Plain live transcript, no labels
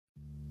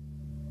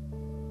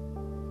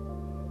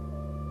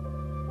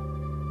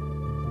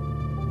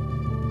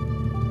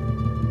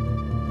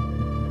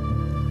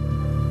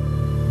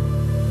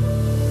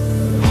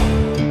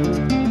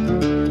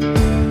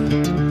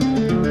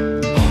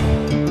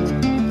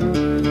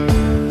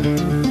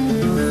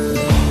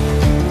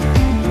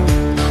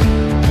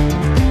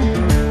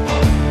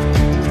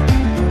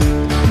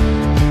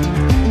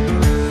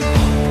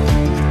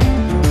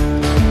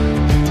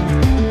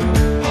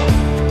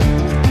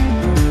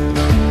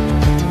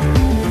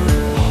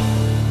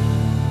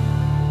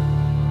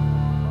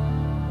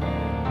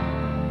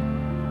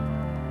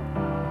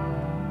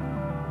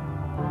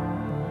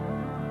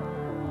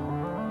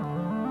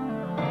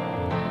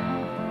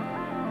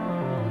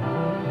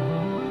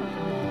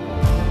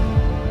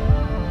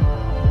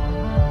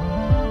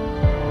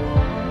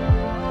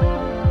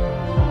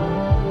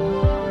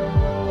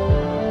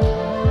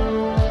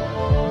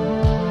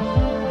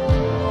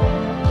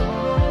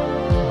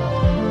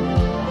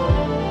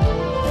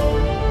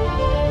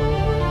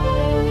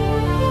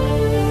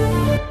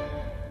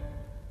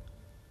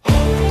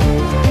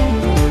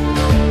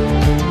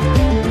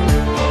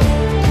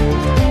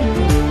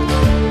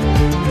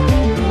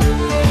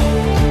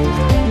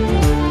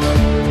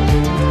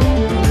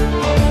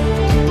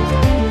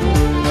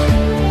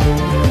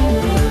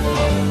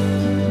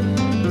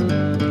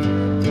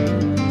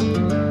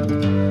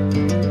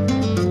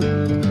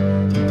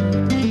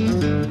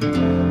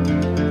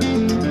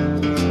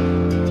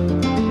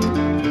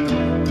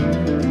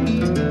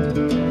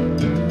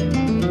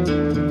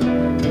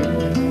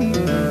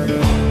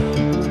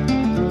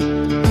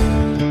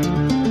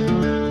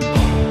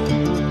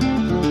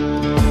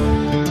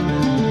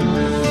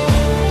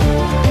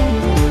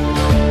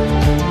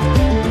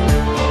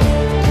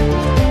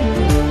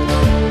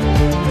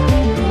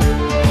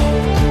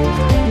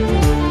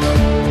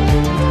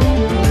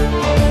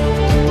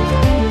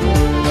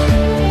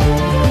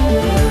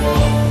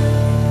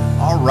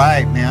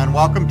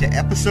welcome to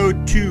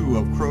episode 2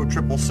 of Crow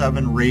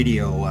 777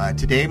 Radio.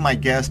 Today my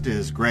guest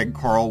is Greg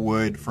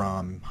Carlwood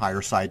from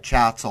Higher Side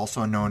Chats,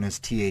 also known as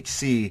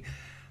THC.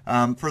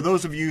 For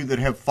those of you that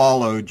have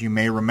followed, you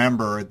may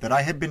remember that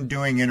I had been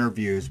doing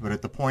interviews, but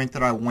at the point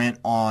that I went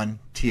on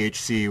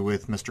THC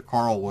with Mr.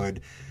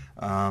 Carlwood,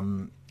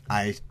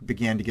 I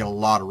began to get a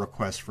lot of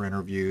requests for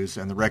interviews,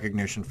 and the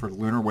recognition for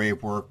lunar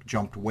wave work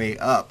jumped way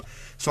up.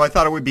 So I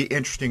thought it would be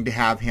interesting to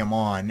have him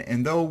on.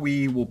 And though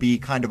we will be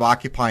kind of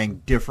occupying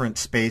different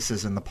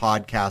spaces in the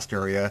podcast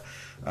area,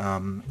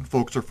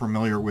 folks are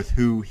familiar with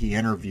who he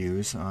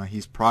interviews.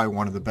 He's probably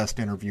one of the best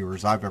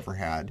interviewers I've ever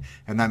had,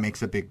 and that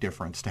makes a big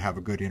difference to have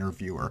a good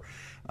interviewer.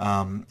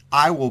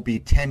 I will be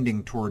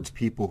tending towards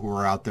people who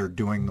are out there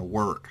doing the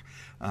work.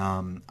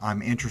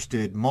 I'm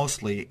interested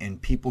mostly in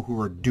people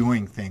who are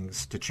doing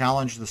things to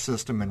challenge the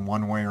system in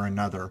one way or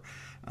another.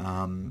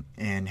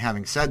 And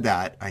having said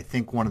that, I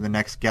think one of the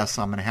next guests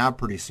I'm going to have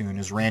pretty soon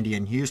is Randy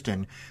in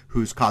Houston,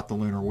 who's caught the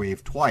lunar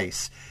wave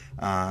twice.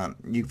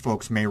 You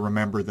folks may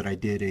remember that I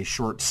did a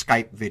short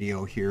Skype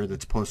video here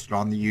that's posted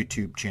on the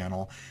YouTube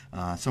channel.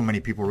 So many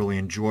people really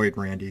enjoyed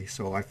Randy,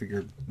 so I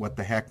figured, what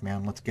the heck,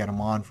 man, let's get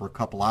him on for a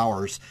couple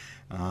hours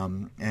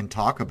and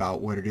talk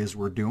about what it is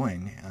we're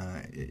doing.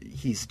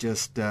 He's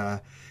just...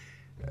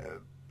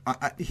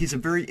 he's a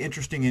very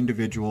interesting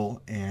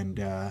individual, and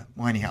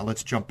well, anyhow,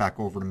 let's jump back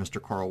over to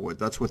Mr. Carlwood.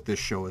 That's what this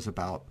show is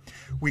about.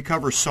 We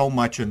cover so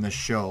much in this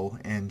show,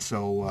 and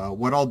so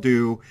what I'll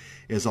do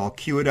is I'll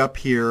cue it up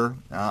here.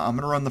 I'm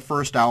going to run the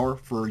first hour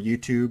for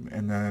YouTube,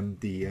 and then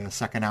the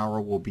second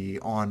hour will be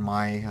on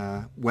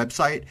my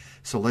website.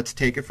 So let's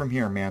take it from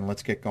here, man.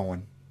 Let's get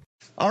going.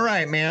 All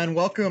right, man.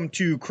 Welcome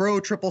to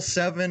Crow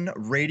 777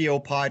 Radio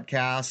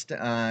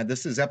Podcast.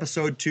 This is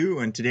episode 2,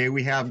 and today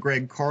we have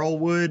Greg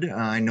Carlwood.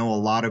 I know a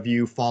lot of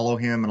you follow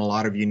him, and a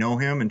lot of you know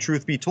him. And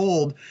truth be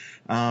told,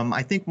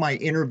 I think my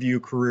interview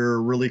career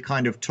really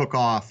kind of took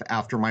off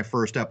after my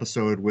first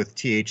episode with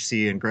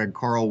THC and Greg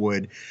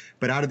Carlwood.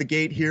 But out of the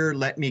gate here,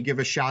 let me give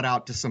a shout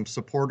out to some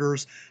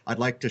supporters. I'd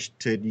like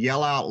to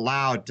yell out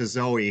loud to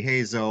Zoe.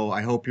 Hey, Zoe,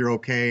 I hope you're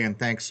okay, and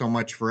thanks so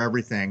much for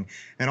everything.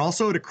 And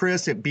also to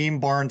Chris at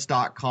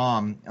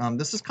beambarns.com.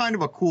 This is kind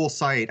of a cool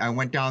site. I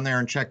went down there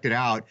and checked it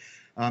out.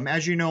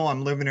 As you know,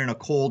 I'm living in a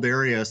cold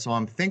area, so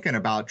I'm thinking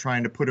about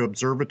trying to put an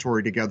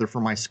observatory together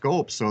for my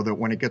scope so that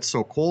when it gets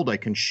so cold, I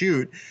can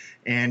shoot.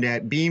 And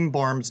at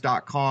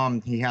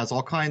beambarns.com, he has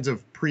all kinds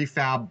of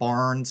prefab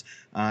barns.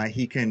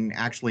 He can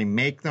actually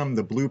make them.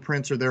 The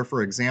blueprints are there,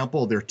 for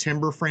example. They're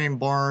timber frame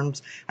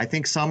barns. I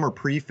think some are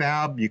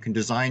prefab. You can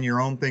design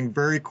your own thing.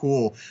 Very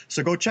cool.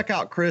 So go check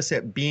out Chris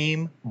at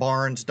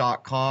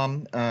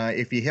beambarns.com.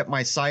 If you hit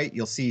my site,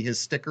 you'll see his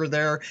sticker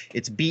there.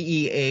 It's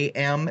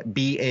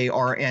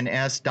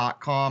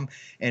beambarns.com.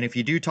 And if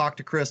you do talk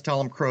to Chris, tell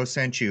him Crow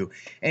sent you.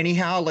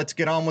 Anyhow, let's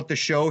get on with the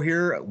show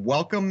here.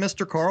 Welcome,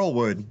 Mr.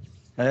 Carlwood.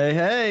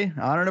 Hey,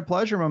 honor and a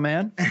pleasure, my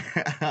man.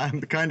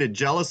 I'm kind of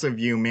jealous of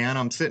you, man.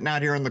 I'm sitting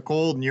out here in the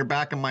cold, and you're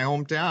back in my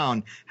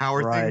hometown. How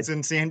are things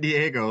in San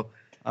Diego?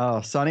 Oh,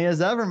 sunny as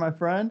ever, my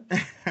friend.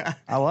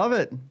 I love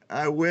it.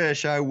 I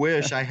wish.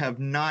 I have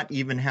not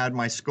even had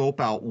my scope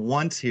out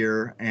once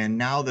here, and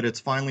now that it's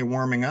finally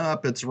warming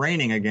up, it's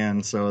raining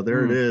again, so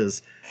there it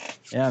is.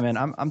 Yeah, man,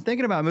 I'm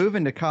thinking about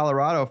moving to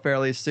Colorado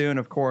fairly soon.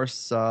 Of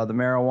course, the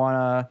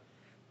marijuana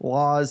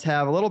laws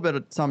have a little bit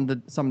of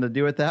something to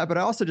do with that, but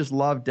I also just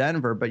love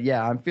Denver. But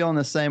yeah, I'm feeling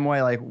the same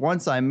way. Like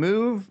once I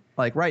move,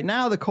 like right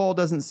now, the cold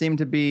doesn't seem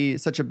to be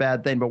such a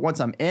bad thing. But once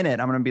I'm in it,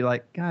 I'm going to be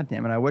like, God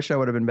damn it, I wish I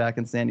would have been back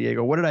in San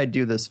Diego. What did I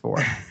do this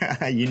for?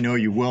 You know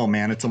you will,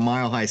 man. It's a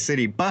mile-high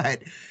city.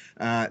 But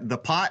the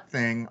pot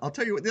thing, I'll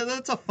tell you,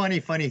 that's a funny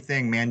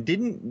thing,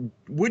 man.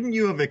 Wouldn't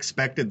you have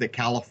expected that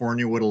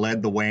California would have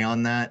led the way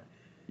on that?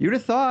 You'd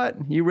have thought.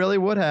 You really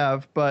would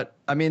have. But,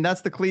 I mean,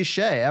 that's the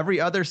cliche. Every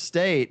other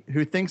state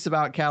who thinks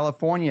about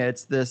California,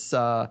 it's this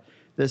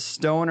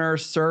stoner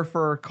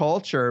surfer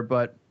culture.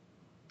 But,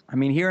 I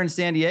mean, here in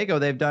San Diego,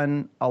 they've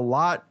done a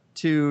lot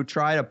to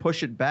try to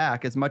push it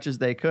back as much as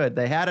they could.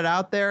 They had it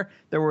out there.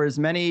 There were as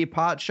many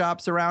pot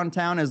shops around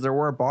town as there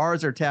were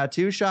bars or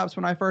tattoo shops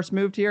when I first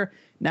moved here.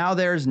 Now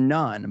there's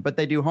none, but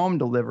they do home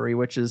delivery,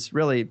 which is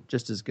really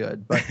just as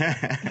good. But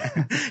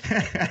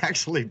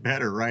actually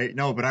better, right?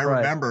 No, but I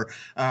remember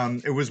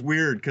it was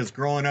weird because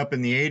growing up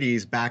in the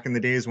 80s, back in the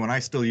days when I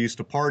still used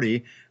to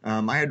party,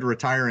 I had to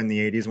retire in the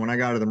 80s. When I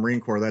got out of the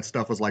Marine Corps, that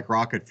stuff was like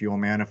rocket fuel,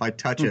 man. If I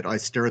touch it, I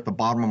stare at the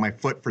bottom of my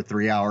foot for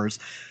 3 hours.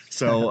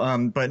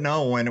 So, but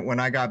no, when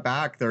I got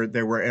back,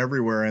 they were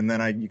everywhere, and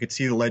then you could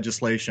see the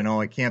legislation.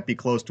 Oh, it can't be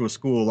close to a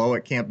school. Oh,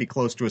 it can't be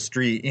close to a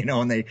street. You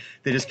know, and they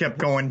just kept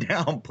going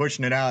down,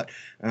 pushing it out.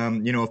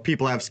 You know, if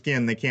people have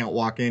skin, they can't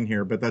walk in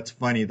here. But that's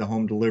funny, the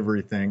home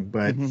delivery thing.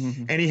 But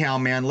anyhow,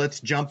 man, let's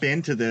jump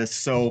into this.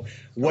 So,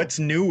 what's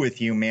new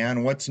with you,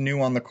 man? What's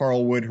new on the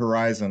Carlwood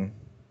horizon?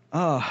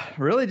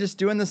 Really just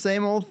doing the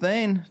same old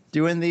thing.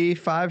 Doing the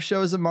 5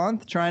 shows a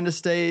month, trying to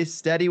stay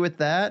steady with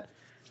that.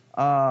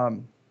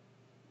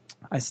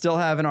 I still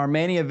have an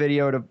Armenia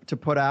video to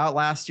put out.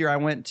 Last year, I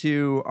went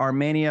to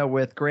Armenia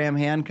with Graham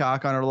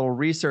Hancock on a little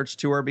research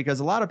tour because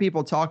a lot of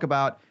people talk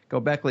about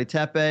Göbekli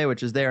Tepe,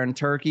 which is there in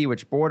Turkey,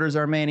 which borders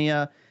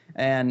Armenia.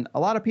 And a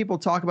lot of people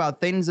talk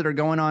about things that are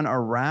going on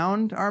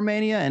around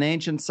Armenia and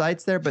ancient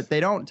sites there, but they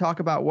don't talk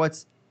about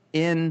what's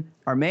in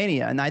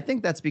Armenia. And I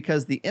think that's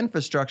because the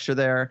infrastructure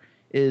there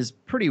is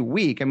pretty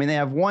weak. I mean, they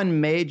have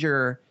one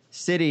major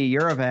city,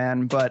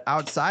 Yerevan, but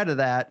outside of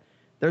that,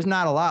 there's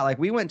not a lot. Like,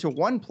 we went to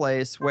one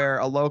place where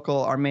a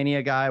local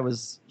Armenia guy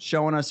was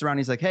showing us around.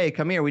 He's like, hey,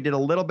 come here. We did a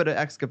little bit of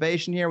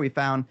excavation here. We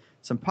found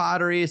some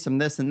pottery, some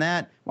this and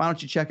that. Why don't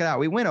you check it out?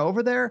 We went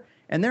over there,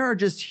 and there are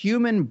just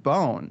human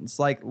bones,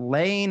 like,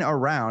 laying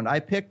around. I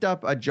picked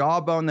up a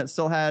jawbone that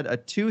still had a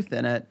tooth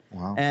in it.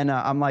 Wow. And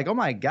I'm like, oh,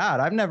 my God,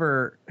 I've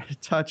never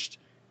touched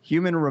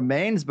human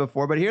remains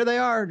before. But here they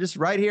are, just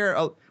right here.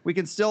 We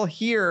can still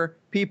hear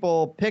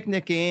people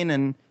picnicking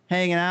and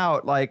hanging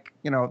out, like,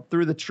 you know,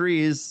 through the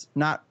trees,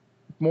 not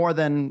more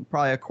than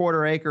probably a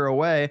quarter acre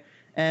away.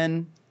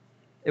 And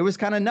it was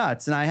kind of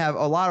nuts. And I have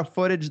a lot of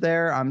footage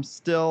there. I'm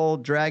still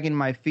dragging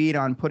my feet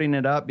on putting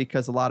it up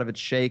because a lot of it's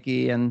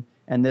shaky and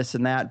this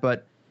and that.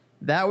 But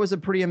that was a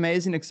pretty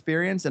amazing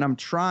experience. And I'm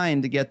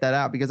trying to get that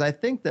out because I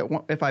think that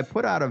if I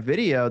put out a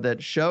video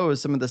that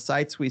shows some of the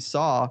sites we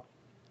saw,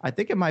 I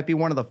think it might be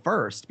one of the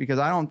first, because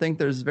I don't think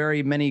there's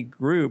very many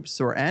groups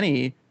or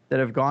any that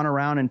have gone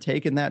around and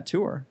taken that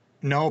tour.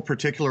 No,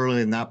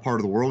 particularly in that part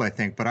of the world, I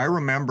think. But I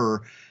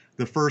remember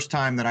the first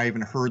time that I even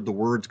heard the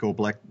words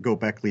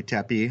Göbekli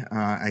Tepe.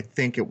 I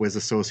think it was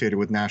associated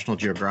with National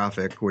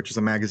Geographic, which is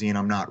a magazine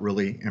I'm not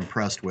really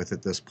impressed with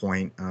at this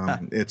point.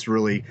 It's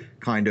really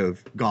kind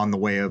of gone the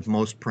way of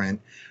most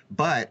print.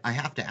 But I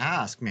have to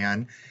ask,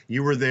 man,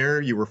 you were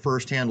there, you were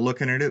firsthand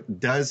looking at it.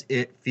 Does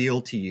it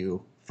feel to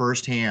you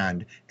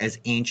firsthand as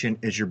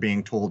ancient as you're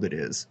being told it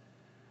is?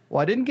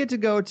 Well, I didn't get to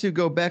go to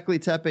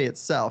Göbekli Tepe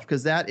itself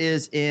because that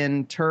is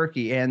in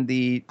Turkey, and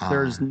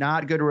there's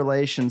not good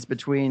relations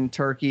between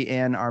Turkey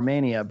and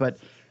Armenia. But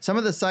some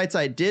of the sites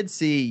I did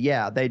see,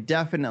 yeah, they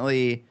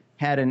definitely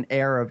had an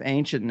air of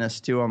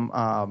ancientness to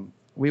them.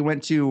 We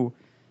went to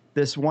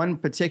this one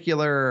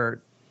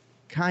particular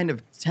kind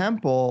of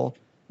temple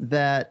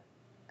that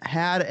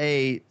had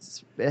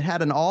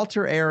an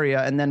altar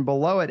area, and then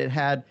below it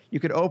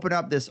you could open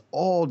up this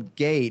old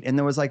gate, and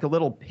there was like a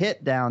little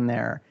pit down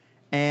there.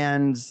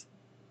 And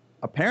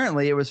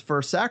apparently it was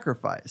for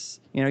sacrifice.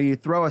 You know, you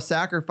throw a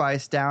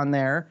sacrifice down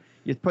there,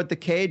 you put the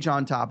cage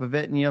on top of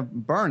it, and you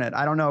burn it.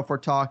 I don't know if we're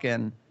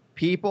talking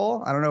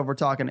people. I don't know if we're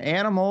talking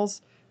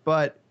animals.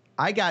 But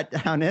I got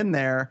down in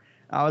there.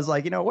 I was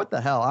like, you know, what the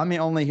hell? I'm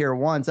only here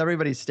once.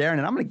 Everybody's staring,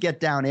 and I'm going to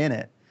get down in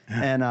it.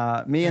 And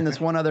me and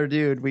this one other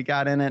dude, we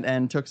got in it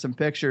and took some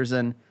pictures.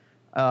 And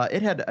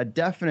it had a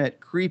definite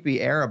creepy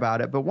air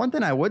about it. But one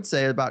thing I would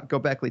say about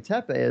Göbekli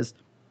Tepe is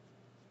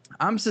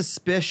I'm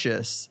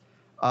suspicious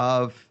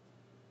of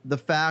the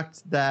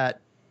fact that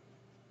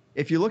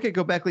if you look at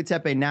Göbekli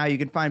Tepe now, you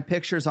can find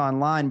pictures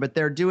online, but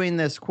they're doing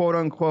this quote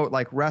unquote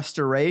like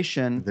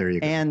restoration. There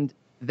you go. And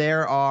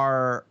there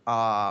are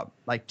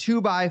like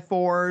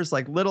 2x4s,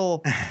 like little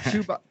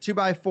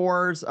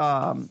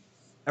 2x4s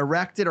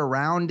erected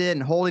around it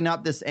and holding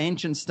up this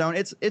ancient stone.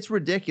 It's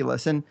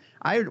ridiculous. And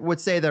I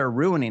would say they're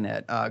ruining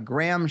it.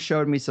 Graham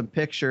showed me some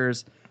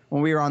pictures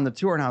when we were on the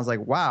tour, and I was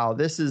like, wow,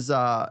 this is,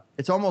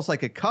 it's almost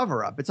like a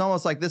cover-up. It's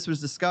almost like this was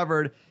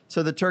discovered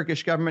so the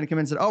Turkish government came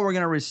in and said, oh, we're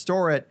going to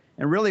restore it.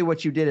 And really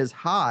what you did is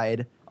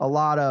hide a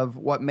lot of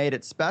what made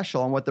it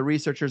special and what the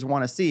researchers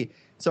want to see.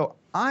 So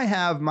I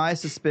have my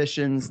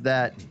suspicions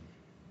that,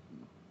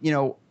 you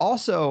know,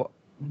 also,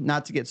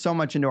 not to get so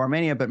much into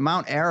Armenia, but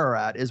Mount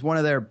Ararat is one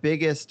of their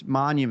biggest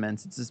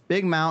monuments. It's this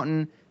big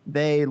mountain.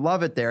 They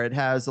love it there. It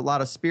has a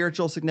lot of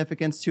spiritual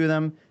significance to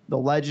them. The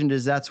legend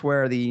is that's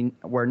where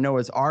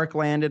Noah's Ark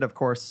landed. Of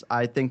course,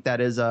 I think that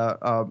is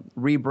a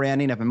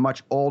rebranding of a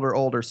much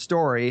older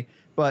story.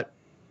 But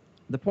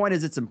the point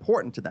is it's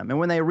important to them. And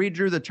when they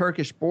redrew the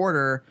Turkish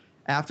border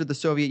after the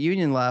Soviet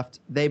Union left,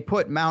 they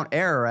put Mount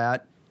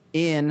Ararat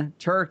in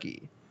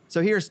Turkey.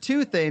 So here's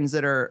two things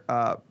that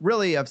are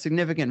really of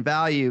significant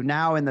value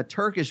now in the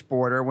Turkish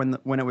border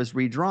when it was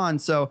redrawn.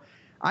 So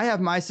I have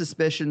my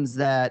suspicions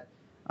that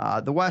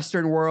the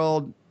Western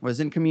world was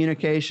in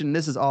communication.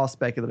 This is all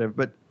speculative,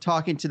 but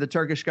talking to the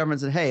Turkish government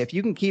said, hey, if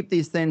you can keep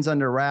these things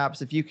under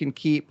wraps, if you can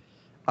keep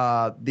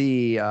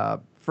the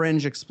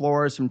fringe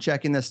explorers from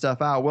checking this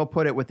stuff out, we'll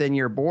put it within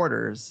your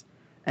borders.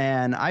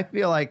 And I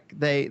feel like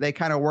they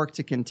kind of work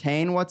to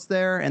contain what's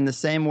there in the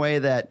same way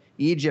that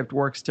Egypt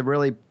works to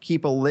really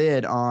keep a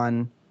lid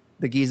on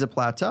the Giza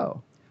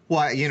Plateau.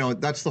 Well, you know,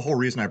 that's the whole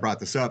reason I brought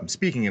this up.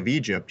 Speaking of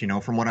Egypt, you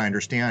know, from what I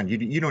understand,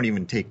 you don't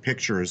even take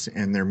pictures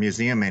in their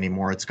museum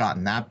anymore. It's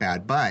gotten that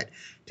bad. But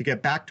to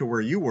get back to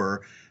where you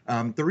were,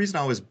 the reason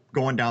I was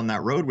going down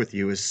that road with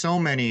you is so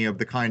many of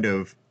the kind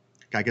of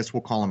I guess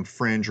we'll call them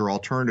fringe or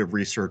alternative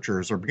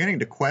researchers, are beginning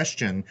to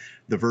question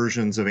the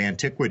versions of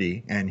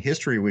antiquity and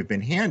history we've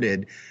been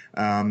handed,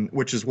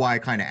 which is why I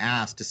kind of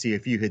asked to see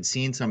if you had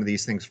seen some of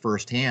these things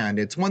firsthand.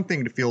 It's one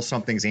thing to feel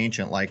something's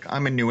ancient, like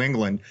I'm in New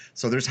England,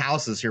 so there's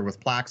houses here with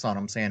plaques on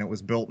them saying it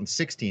was built in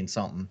 16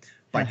 something.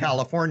 By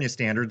California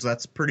standards,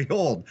 that's pretty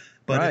old,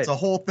 but It's a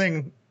whole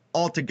thing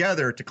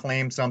altogether to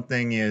claim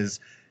something is,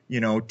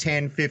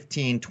 10,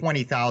 15,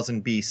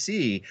 20,000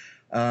 BC.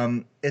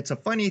 It's a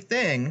funny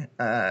thing,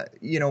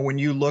 when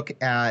you look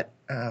at,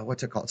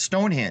 what's it called,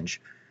 Stonehenge.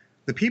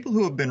 The people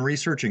who have been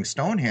researching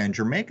Stonehenge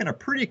are making a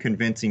pretty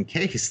convincing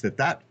case that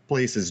that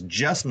place is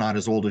just not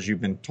as old as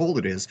you've been told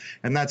it is.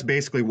 And that's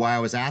basically why I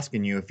was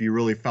asking you if you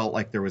really felt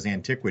like there was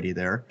antiquity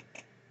there.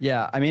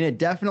 Yeah, I mean, it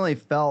definitely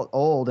felt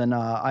old. And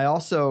I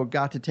also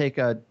got to take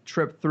a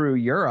trip through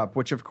Europe,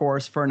 which, of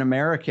course, for an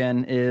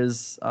American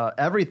is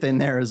everything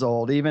there is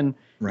old, even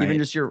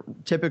just your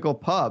typical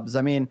pubs.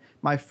 I mean,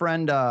 my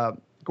friend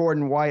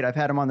Gordon White, I've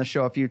had him on the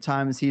show a few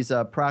times. He's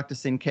a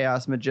practicing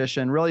chaos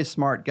magician, really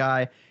smart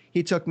guy.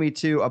 He took me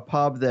to a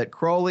pub that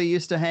Crowley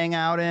used to hang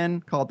out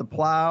in called The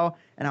Plow.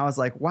 And I was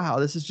like, wow,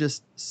 this is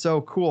just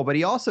so cool. But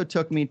he also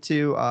took me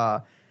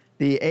to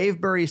the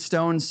Avebury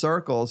Stone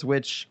Circles,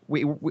 which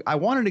I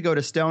wanted to go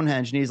to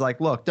Stonehenge, and he's like,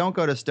 look, don't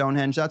go to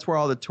Stonehenge. That's where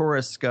all the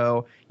tourists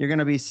go. You're going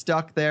to be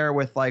stuck there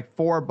with like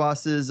 4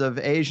 buses of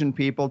Asian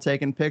people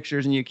taking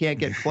pictures, and you can't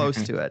get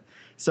close to it.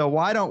 So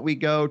why don't we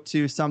go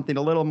to something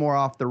a little more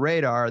off the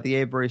radar, the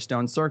Avebury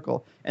Stone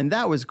Circle? And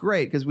that was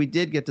great because we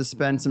did get to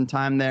spend some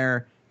time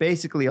there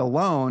basically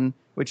alone,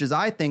 which is,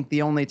 I think,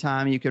 the only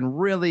time you can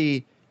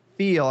really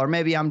feel, or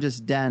maybe I'm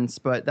just dense,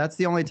 but that's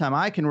the only time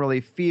I can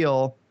really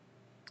feel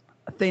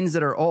things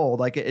that are old.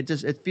 Like it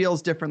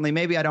feels differently.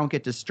 Maybe I don't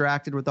get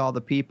distracted with all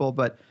the people,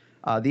 but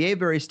the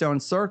Avebury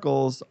Stone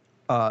Circles,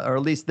 or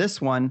at least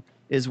this one,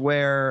 is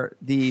where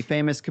the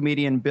famous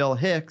comedian Bill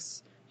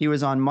Hicks, he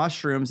was on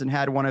mushrooms and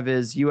had one of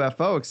his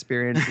UFO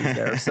experiences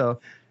there. So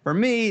for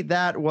me,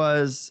 that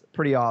was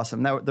pretty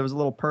awesome. There was a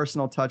little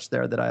personal touch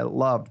there that I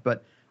loved.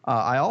 But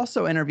I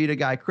also interviewed a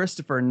guy,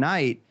 Christopher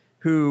Knight,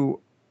 who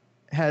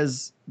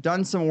has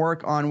done some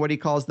work on what he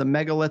calls the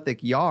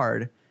megalithic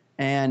yard.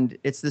 And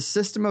it's the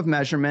system of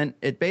measurement.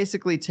 It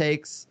basically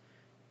takes,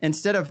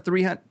 instead of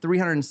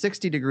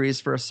 360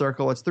 degrees for a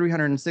circle, it's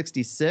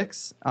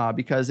 366,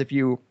 because if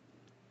you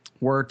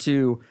were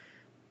to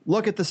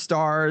look at the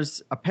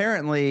stars,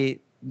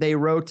 apparently they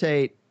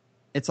rotate.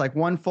 It's like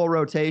one full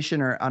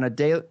rotation, or on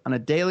a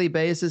daily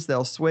basis,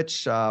 they'll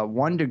switch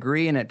 1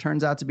 degree, and it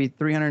turns out to be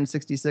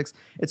 366.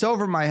 It's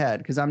over my head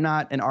because I'm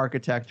not an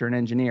architect or an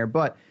engineer,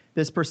 but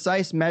this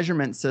precise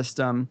measurement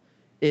system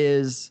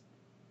is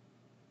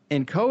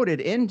encoded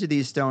into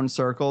these stone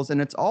circles, and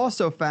it's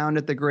also found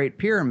at the Great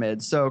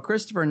Pyramid. So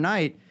Christopher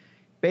Knight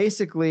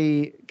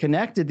basically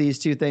connected these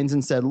two things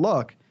and said,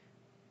 look,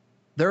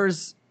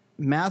 there's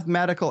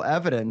mathematical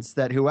evidence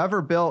that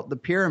whoever built the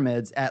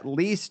pyramids at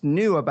least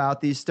knew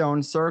about these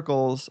stone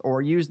circles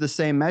or used the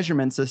same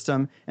measurement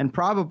system and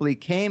probably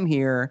came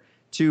here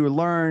to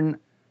learn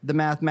the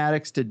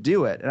mathematics to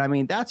do it. And I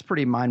mean, that's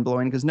pretty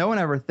mind-blowing because no one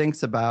ever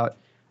thinks about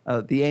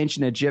the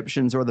ancient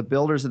Egyptians or the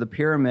builders of the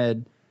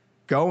pyramid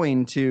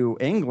going to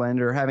England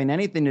or having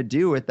anything to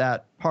do with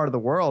that part of the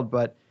world.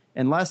 But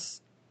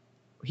unless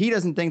he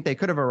doesn't think they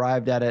could have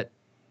arrived at it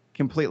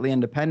completely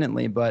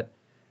independently. But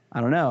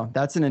I don't know.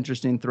 That's an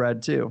interesting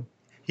thread too.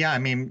 Yeah, I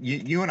mean,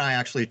 you and I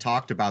actually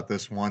talked about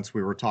this once.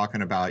 We were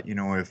talking about,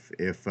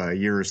 if a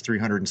year is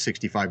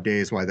 365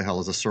 days, why the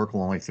hell is a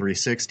circle only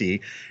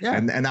 360? Yeah.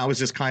 And that was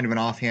just kind of an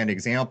offhand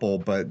example.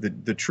 But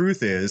the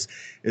truth is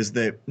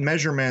that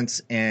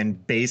measurements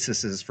and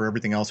basises for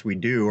everything else we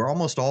do are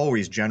almost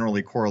always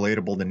generally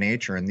correlatable to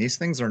nature. And these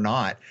things are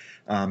not.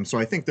 So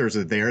I think there's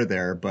a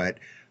there. But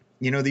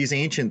these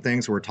ancient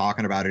things we're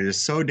talking about, it is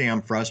so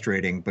damn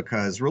frustrating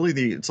because really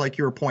it's like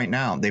you were pointing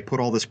out, they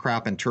put all this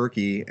crap in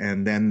Turkey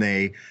and then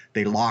they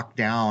lock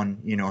down,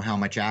 how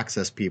much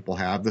access people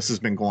have. This has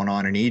been going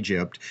on in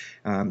Egypt.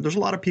 There's a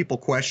lot of people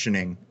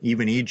questioning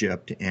even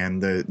Egypt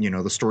and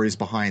the stories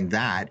behind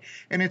that.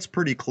 And it's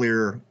pretty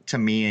clear to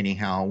me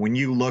anyhow, when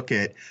you look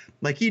at,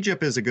 like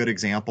Egypt is a good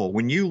example,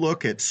 when you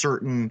look at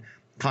certain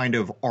kind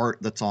of art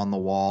that's on the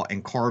wall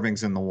and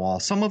carvings in the wall.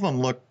 Some of them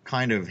look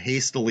kind of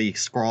hastily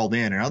scrawled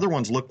in, and other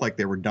ones look like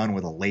they were done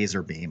with a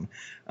laser beam.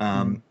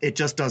 It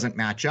just doesn't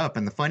match up.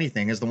 And the funny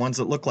thing is the ones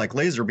that look like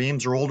laser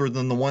beams are older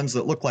than the ones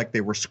that look like they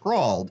were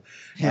scrawled.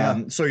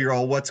 Yeah. So you're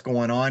all, what's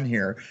going on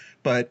here?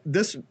 But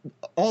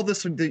all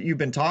this that you've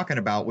been talking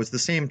about was the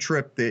same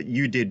trip that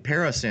you did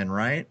Paris in,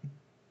 right?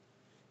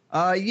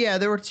 Yeah,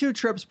 there were 2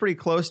 trips pretty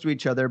close to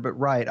each other, but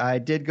right. I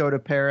did go to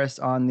Paris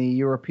on the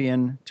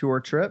European tour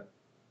trip.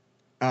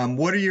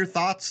 What are your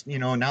thoughts,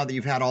 now that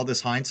you've had all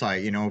this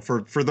hindsight,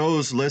 for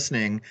those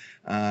listening,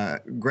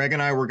 Greg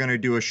and I were going to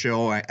do a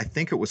show. I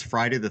think it was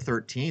Friday the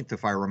 13th,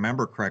 if I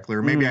remember correctly,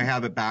 or maybe I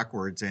have it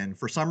backwards. And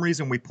for some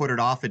reason we put it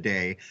off a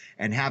day,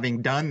 and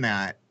having done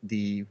that,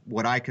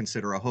 what I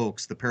consider a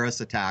hoax, the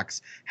Paris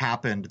attacks,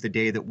 happened the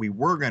day that we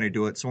were going to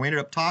do it. So we ended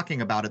up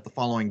talking about it the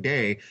following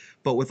day.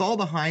 But with all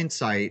the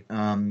hindsight,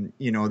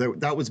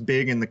 that was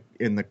big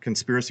in the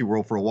conspiracy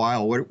world for a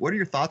while. What are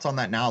your thoughts on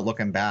that now,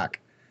 looking back?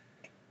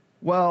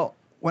 Well,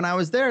 when I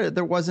was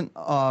there wasn't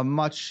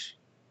much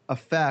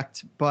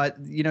effect, but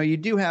you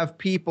do have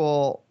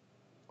people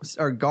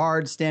or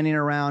guards standing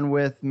around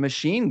with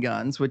machine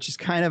guns, which is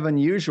kind of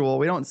unusual.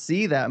 We don't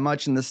see that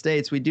much in the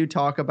States. We do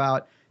talk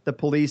about the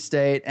police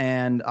state,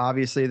 and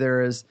obviously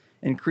there is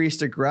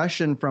increased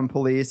aggression from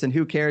police, and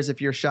who cares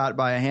if you're shot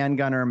by a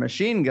handgun or a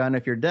machine gun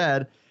if you're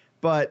dead.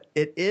 But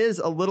it is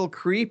a little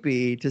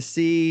creepy to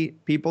see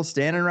people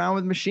standing around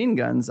with machine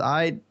guns.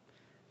 I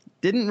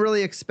didn't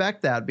really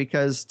expect that,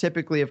 because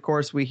typically, of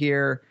course, we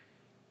hear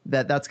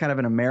that that's kind of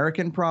an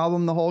American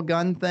problem, the whole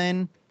gun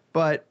thing.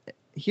 But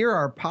here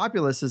our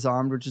populace is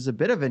armed, which is a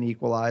bit of an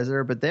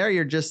equalizer. But there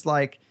you're just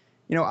like,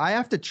 I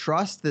have to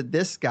trust that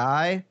this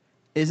guy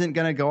isn't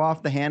going to go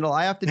off the handle.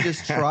 I have to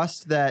just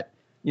trust that,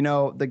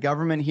 the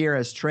government here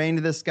has trained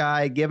this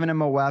guy, given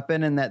him a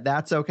weapon, and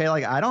that's okay.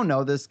 Like, I don't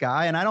know this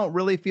guy, and I don't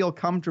really feel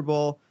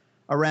comfortable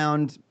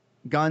around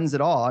guns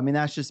at all. I mean,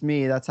 that's just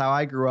me. That's how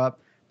I grew up.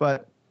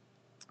 But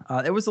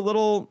it was a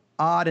little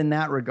odd in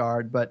that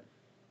regard, but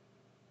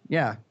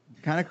yeah,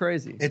 kind of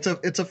crazy. It's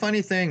a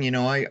funny thing.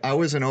 I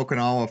was in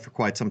Okinawa for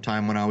quite some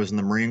time when I was in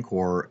the Marine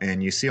Corps,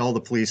 and you see all the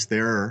police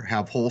there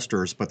have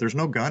holsters, but there's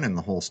no gun in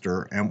the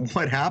holster. And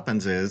what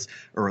happens is,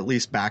 or at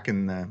least back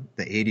in the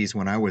 80s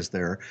when I was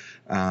there,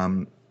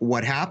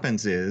 what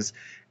happens is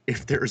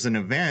if there's an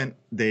event,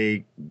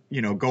 they,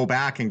 go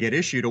back and get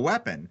issued a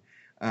weapon.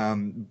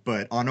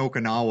 But on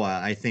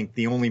Okinawa, I think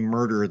the only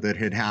murder that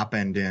had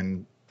happened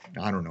in,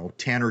 I don't know,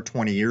 10 or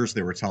 20 years,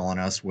 they were telling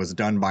us, was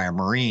done by a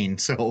Marine.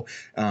 So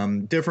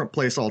different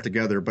place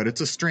altogether. But it's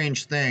a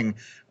strange thing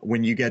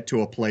when you get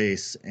to a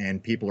place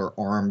and people are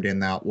armed in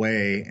that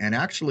way. And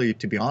actually,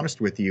 to be honest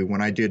with you,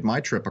 when I did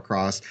my trip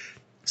across,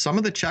 some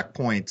of the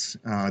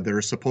checkpoints that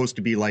are supposed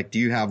to be like, do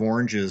you have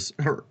oranges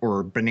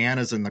or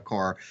bananas in the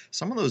car?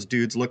 Some of those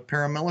dudes look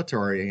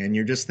paramilitary, and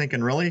you're just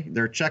thinking, really?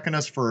 They're checking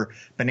us for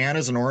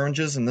bananas and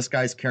oranges, and this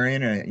guy's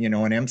carrying an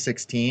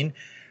M16.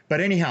 But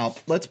anyhow,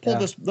 let's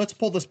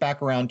pull this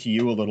back around to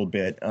you a little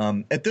bit.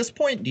 At this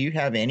point, do you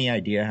have any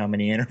idea how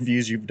many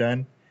interviews you've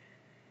done?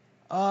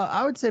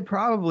 I would say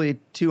probably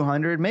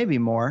 200, maybe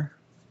more.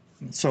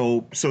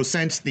 So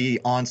since the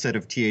onset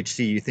of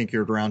THC, you think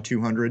you're at around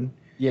 200?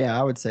 Yeah,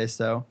 I would say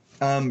so.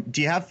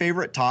 Do you have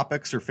favorite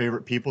topics or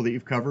favorite people that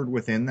you've covered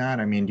within that?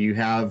 I mean, do you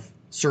have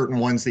certain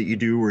ones that you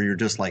do where you're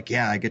just like,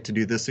 yeah, I get to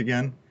do this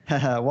again?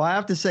 Well, I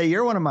have to say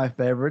you're one of my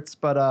favorites,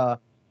 but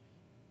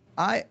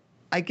I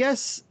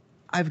guess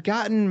I've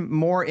gotten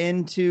more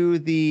into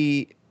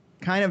the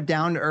kind of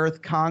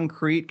down-to-earth,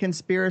 concrete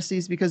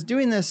conspiracies, because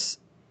doing this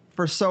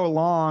for so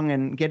long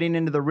and getting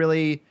into the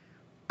really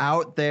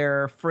out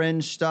there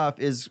fringe stuff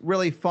is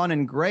really fun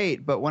and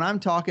great. But when I'm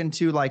talking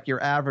to like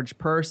your average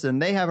person,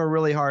 they have a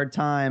really hard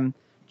time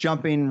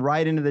jumping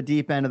right into the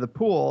deep end of the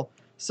pool.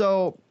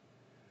 So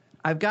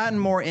I've gotten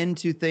more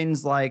into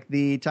things like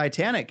the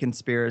Titanic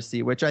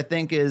conspiracy, which I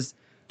think is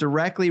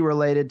directly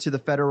related to the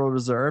Federal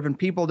Reserve, and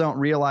people don't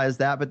realize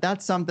that, but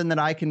that's something that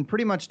I can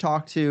pretty much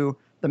talk to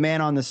the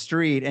man on the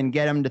street and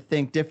get him to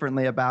think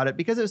differently about it,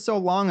 because it was so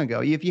long ago.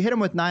 If you hit him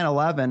with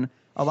 9/11,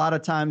 a lot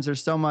of times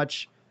there's so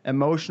much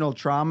emotional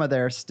trauma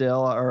there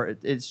still, or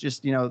it's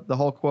just, the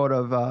whole quote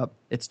of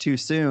it's too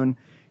soon.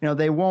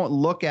 They won't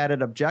look at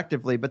it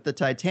objectively. But the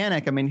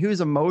Titanic, I mean,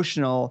 who's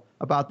emotional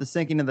about the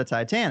sinking of the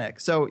Titanic?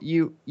 So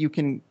you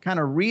can kind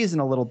of reason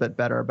a little bit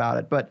better about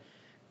it. But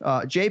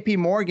J.P.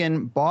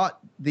 Morgan bought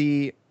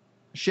the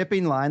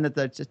shipping line that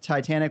the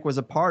Titanic was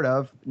a part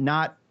of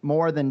not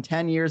more than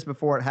 10 years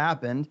before it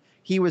happened.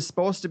 He was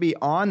supposed to be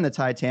on the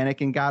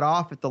Titanic and got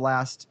off at the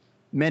last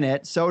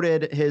minute. So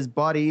did his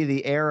buddy,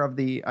 the heir of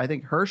the, I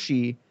think,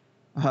 Hershey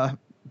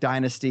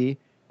dynasty.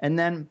 And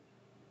then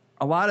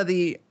a lot of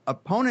the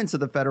opponents of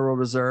the Federal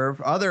Reserve,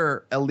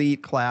 other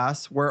elite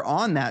class, were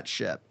on that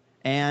ship.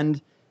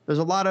 And there's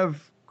a lot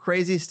of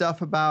crazy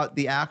stuff about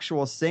the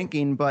actual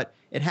sinking, but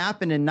it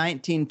happened in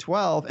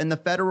 1912, and the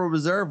Federal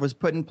Reserve was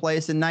put in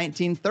place in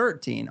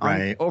 1913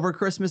 over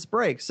Christmas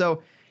break.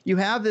 So you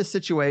have this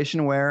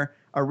situation where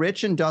a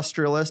rich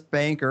industrialist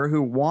banker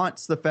who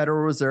wants the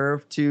Federal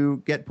Reserve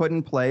to get put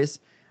in place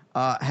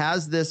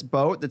has this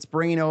boat that's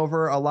bringing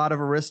over a lot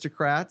of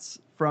aristocrats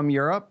from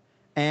Europe,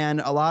 and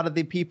a lot of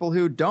the people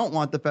who don't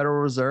want the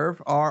Federal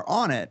Reserve are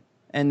on it.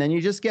 And then you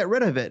just get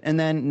rid of it. And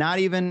then not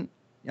even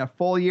a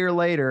full year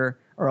later,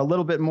 or a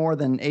little bit more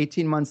than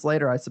 18 months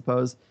later, I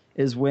suppose,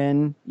 is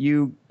when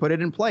you put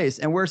it in place.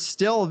 And we're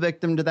still a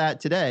victim to that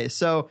today.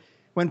 So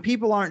when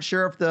people aren't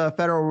sure if the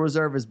Federal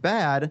Reserve is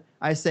bad,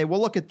 I say, well,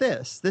 look at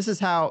this. This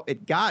is how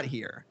it got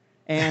here.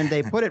 And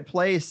they put it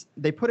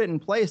in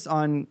place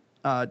on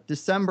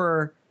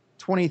December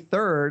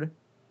 23rd,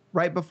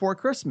 right before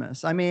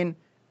Christmas. I mean,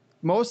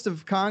 most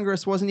of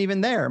Congress wasn't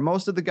even there.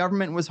 Most of the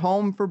government was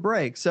home for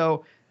break.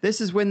 So this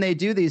is when they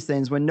do these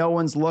things, when no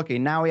one's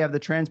looking. Now we have the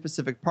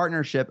Trans-Pacific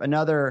Partnership,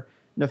 another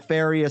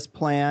nefarious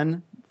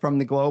plan from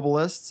the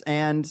globalists.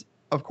 And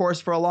of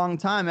course, for a long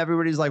time,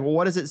 everybody's like, well,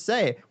 what does it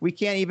say? We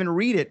can't even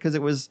read it because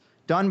it was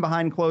done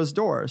behind closed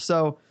doors.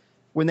 So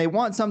when they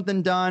want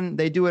something done,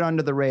 they do it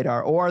under the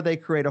radar, or they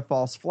create a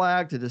false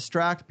flag to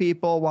distract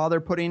people while they're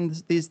putting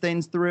these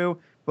things through.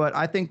 But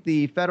I think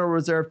the Federal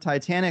Reserve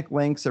Titanic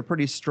links are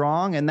pretty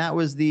strong, and that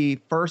was the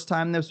first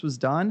time this was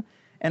done.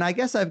 And I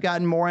guess I've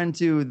gotten more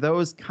into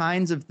those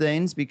kinds of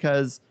things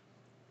because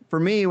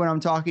for me, when I'm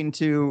talking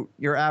to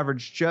your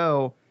average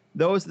Joe,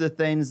 those are the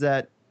things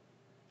that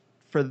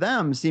for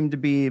them seem to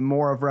be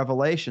more of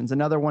revelations.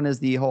 Another one is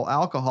the whole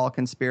alcohol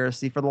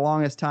conspiracy. For the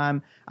longest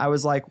time, I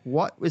was like,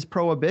 what was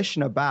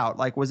prohibition about?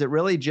 Like, was it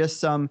really just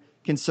some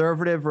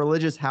conservative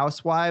religious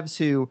housewives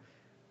who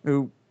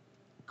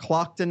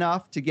clocked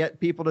enough to get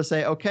people to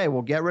say, okay,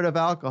 well, get rid of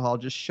alcohol,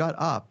 just shut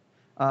up.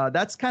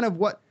 That's kind of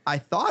what I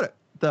thought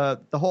the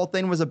whole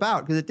thing was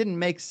about, because it didn't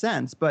make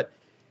sense. But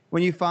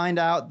when you find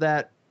out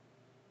that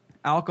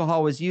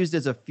alcohol was used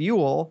as a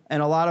fuel,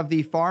 and a lot of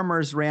the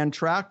farmers ran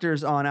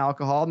tractors on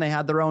alcohol, and they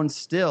had their own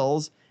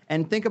stills.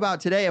 And think about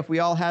today, if we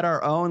all had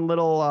our own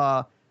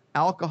little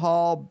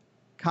alcohol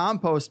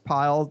compost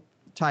pile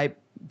type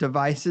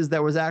devices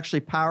that was actually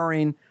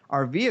powering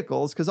our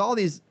vehicles, because all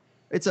these,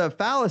 it's a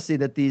fallacy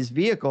that these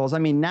vehicles, I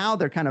mean, now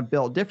they're kind of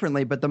built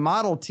differently, but the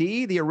Model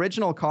T, the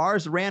original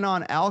cars, ran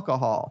on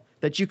alcohol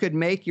that you could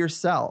make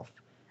yourself.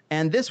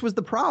 And this was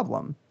the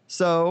problem.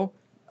 So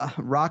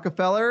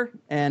Rockefeller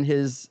and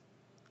his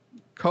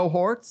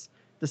cohorts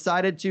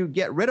decided to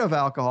get rid of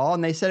alcohol,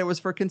 and they said it was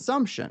for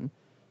consumption.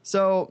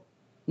 So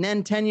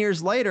then 10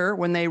 years later,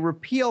 when they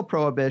repeal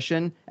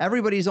prohibition,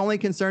 everybody's only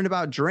concerned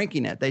about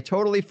drinking it. They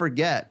totally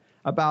forget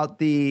about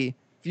the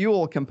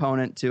fuel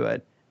component to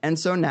it. And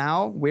so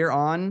now we're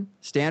on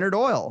Standard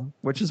Oil,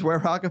 which is where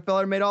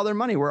Rockefeller made all their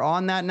money. We're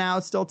on that now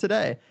still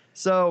today.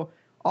 So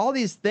all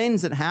these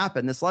things that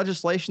happen, this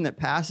legislation that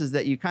passes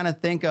that you kind of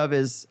think of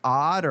as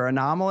odd or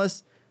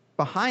anomalous,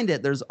 behind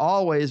it, there's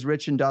always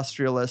rich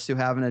industrialists who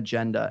have an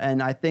agenda.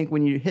 And I think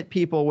when you hit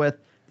people with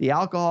the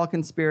alcohol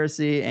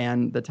conspiracy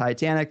and the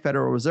Titanic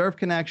Federal Reserve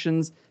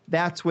connections,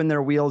 that's when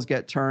their wheels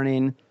get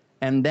turning.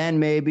 And then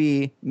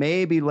maybe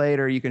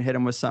later you can hit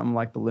them with something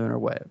like the lunar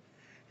wave.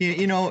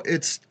 You know,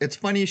 it's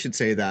funny you should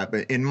say that,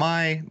 but in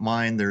my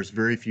mind, there's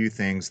very few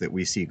things that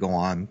we see go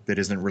on that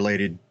isn't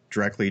related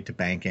directly to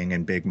banking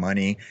and big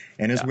money.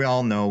 And as we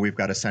all know, we've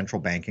got a central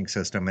banking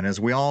system. And as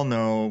we all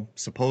know,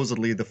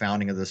 supposedly the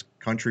founding of this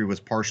country was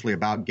partially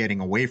about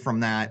getting away from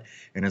that.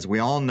 And as we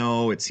all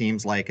know, it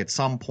seems like at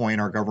some point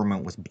our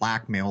government was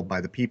blackmailed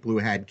by the people who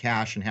had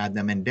cash and had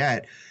them in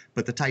debt.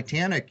 But the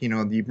Titanic, you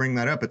know, you bring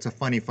that up, it's a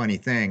funny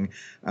thing.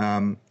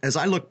 As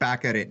I look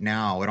back at it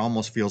now, it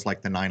almost feels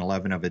like the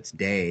 9/11 of its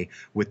day,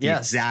 with the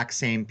exact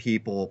same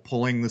people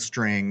pulling the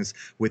strings,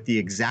 with the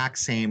exact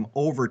same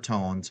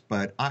overtones.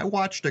 But I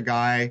watched a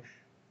guy,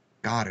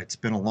 God, it's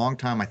been a long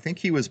time, I think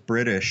he was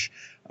British,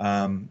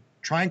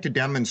 trying to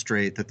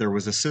demonstrate that there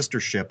was a sister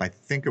ship. I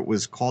think it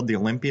was called the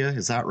Olympia.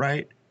 Is that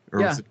right?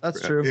 That's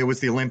true. It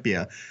was the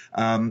Olympia.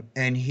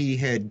 And he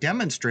had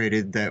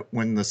demonstrated that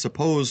when the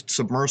supposed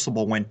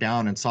submersible went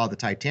down and saw the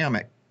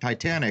Titanic,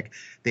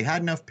 they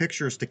had enough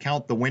pictures to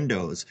count the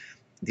windows.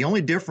 The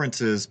only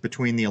differences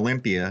between the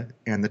Olympia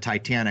and the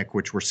Titanic,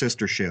 which were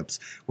sister ships,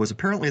 was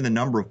apparently the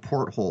number of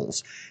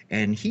portholes.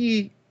 And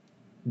he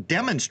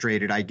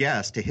demonstrated, I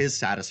guess, to his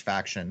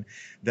satisfaction,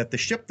 that the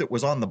ship that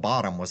was on the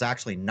bottom was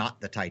actually not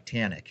the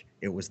Titanic.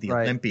 It was the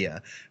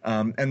Olympia.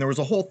 And there was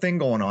a whole thing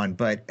going on.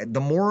 But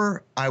the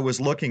more I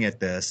was looking at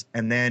this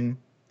and then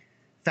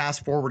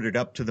fast forwarded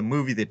up to the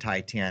movie The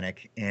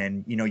Titanic,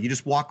 and, you know, you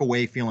just walk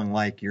away feeling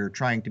like you're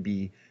trying to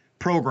be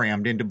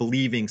programmed into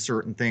believing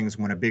certain things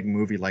when a big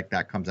movie like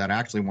that comes out.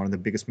 Actually, one of the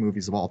biggest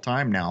movies of all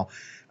time now.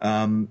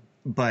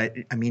 But,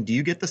 I mean, do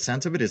you get the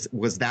sense of it?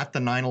 Was that the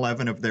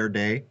 9/11 of their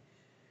day?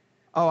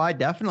 Oh, I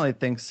definitely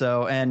think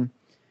so. And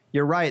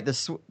you're right.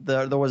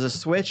 There was a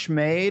switch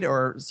made,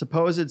 or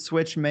supposed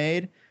switch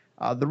made.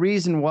 The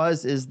reason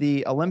is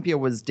the Olympia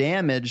was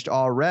damaged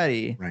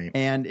already,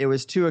 and it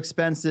was too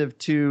expensive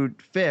to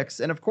fix.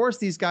 And of course,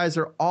 these guys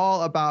are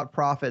all about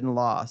profit and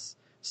loss.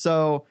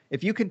 So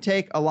if you can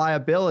take a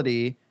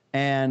liability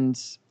and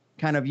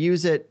kind of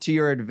use it to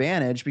your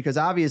advantage, because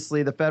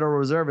obviously the Federal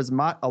Reserve is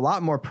a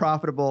lot more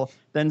profitable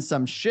than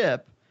some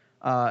ship,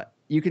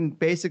 you can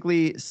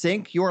basically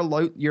sink your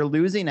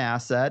losing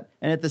asset,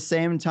 and at the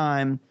same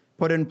time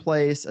put in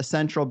place a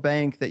central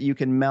bank that you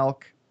can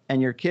milk,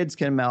 and your kids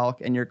can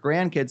milk, and your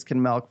grandkids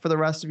can milk for the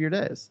rest of your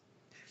days.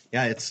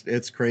 Yeah,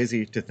 it's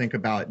crazy to think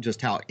about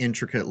just how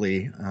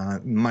intricately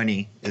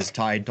money is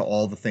tied to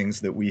all the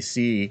things that we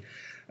see.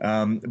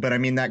 But I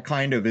mean, that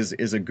kind of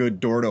is a good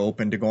door to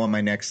open to go on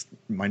my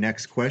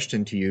next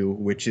question to you,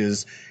 which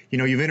is, you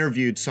know, you've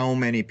interviewed so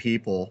many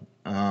people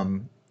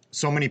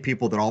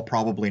that I'll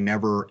probably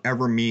never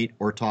ever meet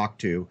or talk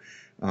to.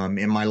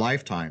 in my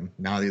lifetime.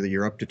 Now that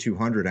you're up to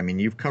 200, I mean,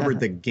 you've covered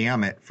the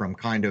gamut from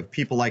kind of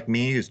people like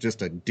me, who's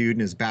just a dude in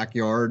his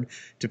backyard,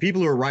 to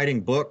people who are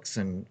writing books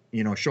and,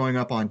 you know, showing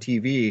up on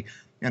TV.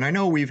 And I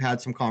know we've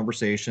had some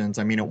conversations.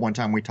 I mean, at one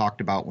time we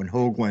talked about when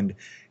Hoagland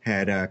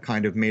had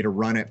kind of made a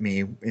run at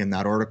me in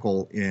that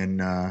article in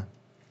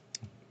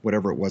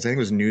whatever it was. I think it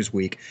was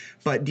Newsweek.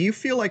 But do you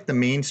feel like the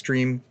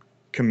mainstream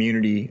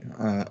community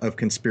of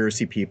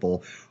conspiracy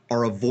people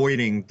are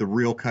avoiding the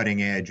real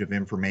cutting edge of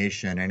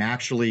information and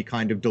actually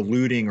kind of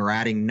diluting or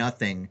adding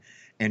nothing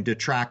and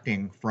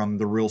detracting from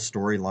the real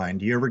storyline?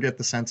 Do you ever get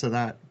the sense of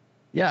that?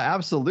 Yeah,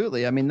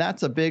 absolutely. I mean,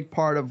 that's a big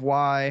part of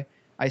why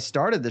I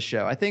started the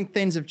show. I think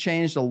things have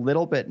changed a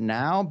little bit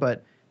now,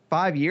 but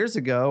 5 years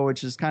ago,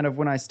 which is kind of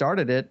when I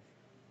started it,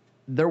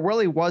 there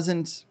really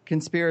wasn't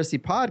conspiracy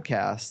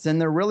podcasts, and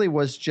there really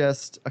was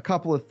just a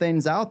couple of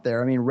things out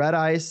there. I mean, Red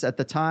Ice at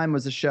the time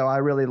was a show I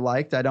really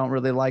liked. I don't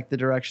really like the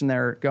direction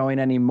they're going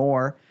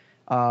anymore.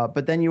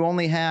 But then you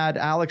only had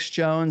Alex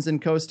Jones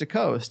and Coast to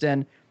Coast,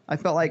 and I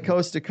felt like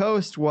Coast to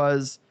Coast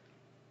was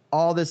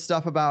all this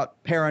stuff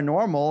about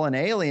paranormal and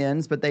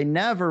aliens, but they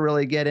never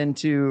really get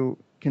into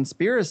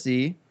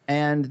conspiracy.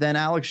 And then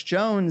Alex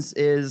Jones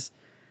is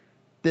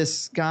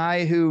this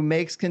guy who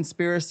makes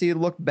conspiracy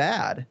look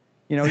bad.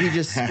 You know, he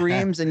just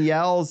screams and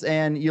yells,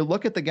 and you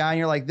look at the guy and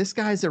you're like, this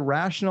guy's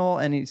irrational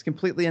and he's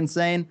completely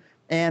insane.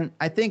 And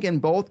I think in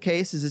both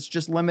cases, it's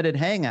just limited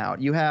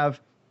hangout. You have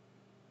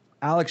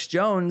Alex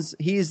Jones.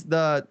 He's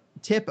the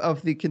tip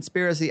of the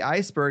conspiracy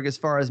iceberg as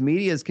far as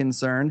media is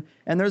concerned.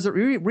 And there's a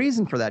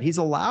reason for that. He's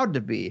allowed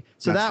to be.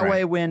 So that's that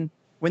right. Way,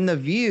 when The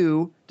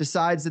View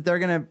decides that they're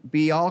going to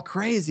be all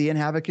crazy and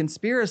have a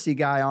conspiracy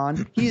guy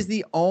on, he's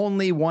the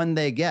only one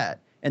they get.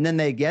 And then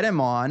they get him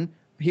on.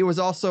 He was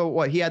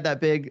also, he had that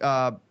big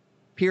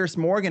Pierce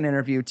Morgan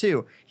interview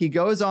too. He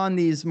goes on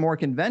these more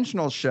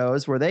conventional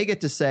shows where they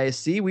get to say,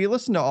 see, we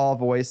listen to all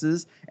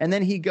voices. And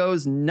then he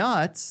goes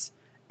nuts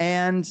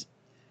and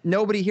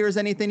nobody hears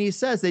anything he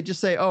says. They just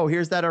say, oh,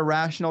 here's that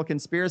irrational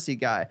conspiracy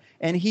guy.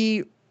 And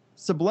he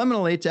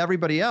subliminally to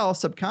everybody else,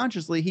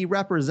 subconsciously, he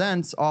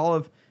represents all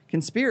of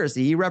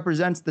conspiracy. He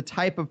represents the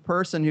type of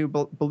person who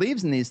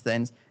believes in these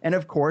things. And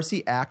of course,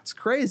 he acts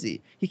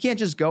crazy. He can't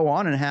just go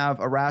on and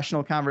have a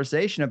rational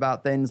conversation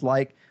about things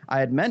like I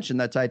had mentioned,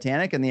 the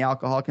Titanic and the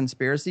alcohol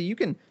conspiracy. You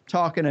can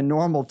talk in a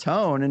normal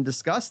tone and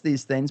discuss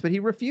these things, but he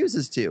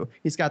refuses to.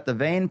 He's got the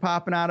vein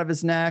popping out of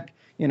his neck,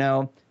 you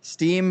know,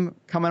 steam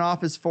coming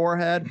off his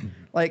forehead.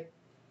 Like,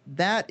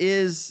 that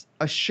is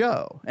a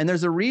show, and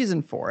there's a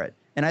reason for it.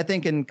 And I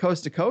think in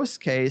Coast to Coast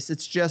case,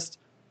 it's just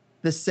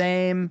the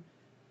same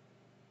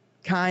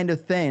kind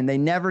of thing. They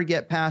never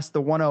get past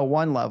the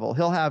 101 level.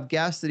 He'll have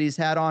guests that he's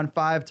had on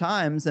 5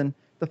 times, and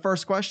the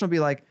first question will be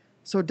like,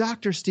 so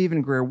Dr.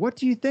 Stephen Greer, what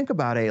do you think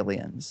about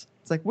aliens?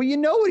 It's like, well, you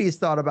know what he's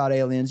thought about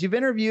aliens. You've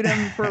interviewed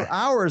him for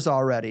hours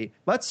already.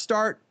 Let's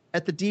start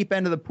at the deep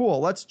end of the pool.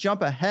 Let's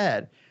jump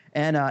ahead.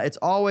 And it's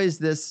always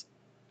this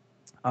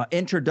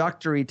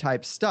introductory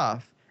type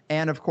stuff.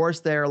 And of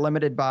course, they're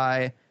limited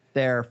by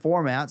their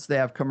formats. They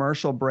have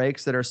commercial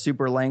breaks that are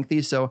super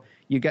lengthy. So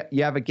you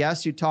have a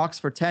guest who talks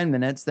for 10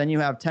 minutes, then you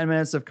have 10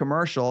 minutes of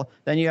commercial,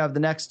 then you have the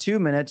next 2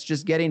 minutes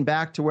just getting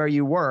back to where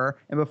you were.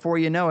 And before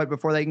you know it,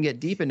 before they can get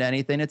deep into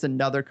anything, it's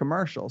another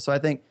commercial. So I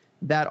think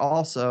that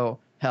also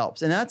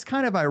helps. And that's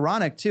kind of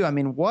ironic too. I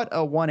mean, what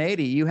a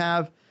 180. You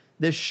have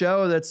this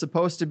show that's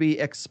supposed to be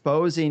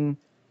exposing,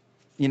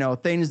 you know,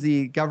 things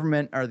the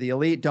government or the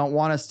elite don't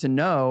want us to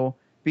know,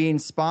 being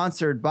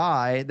sponsored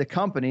by the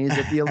companies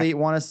that the elite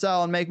want to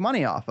sell and make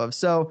money off of.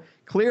 So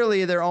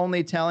clearly they're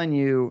only telling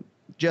you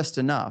just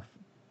enough.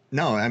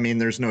 No, I mean,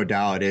 there's no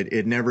doubt.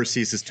 It never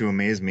ceases to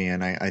amaze me,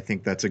 and I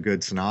think that's a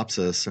good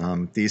synopsis.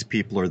 These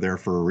people are there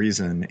for a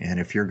reason, and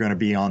if you're going to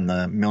be on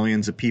the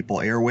millions of people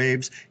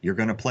airwaves, you're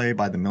going to play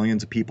by the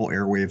millions of people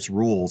airwaves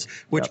rules,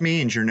 which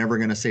means you're never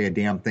going to say a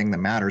damn thing that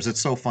matters.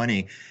 It's so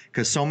funny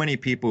because so many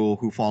people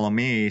who follow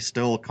me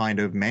still kind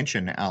of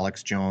mention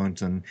Alex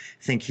Jones and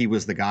think he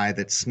was the guy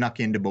that snuck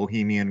into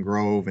Bohemian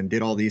Grove and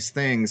did all these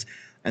things,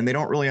 and they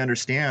don't really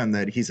understand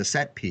that he's a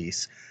set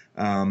piece.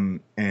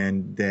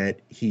 And that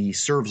he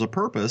serves a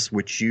purpose,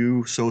 which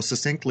you so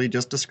succinctly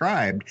just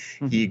described.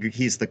 Mm-hmm.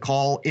 He's the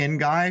call-in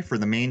guy for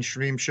the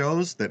mainstream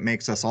shows that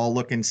makes us all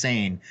look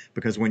insane,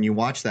 because when you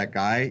watch that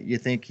guy, you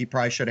think he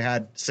probably should have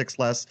had 6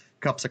 less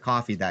cups of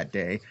coffee that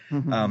day.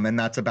 Mm-hmm. And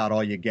that's about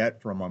all you get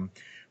from him.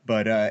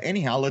 But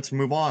anyhow, let's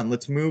move on.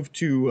 Let's move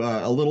to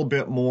a little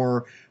bit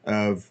more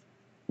of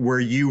where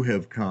you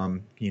have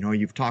come. You know,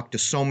 you've talked to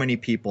so many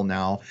people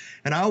now,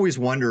 and I always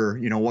wonder,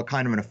 you know, what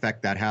kind of an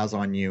effect that has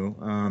on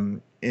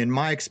you. In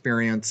my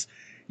experience,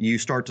 you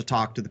start to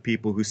talk to the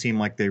people who seem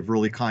like they've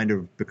really kind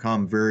of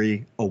become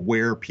very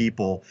aware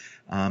people.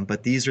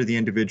 But these are the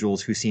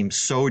individuals who seem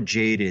so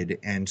jaded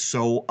and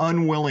so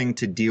unwilling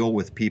to deal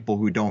with people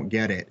who don't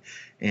get it.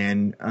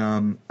 And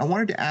I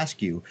wanted to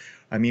ask you,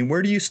 I mean,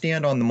 where do you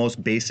stand on the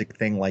most basic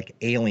thing like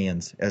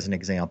aliens as an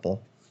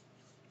example?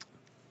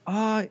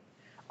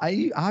 I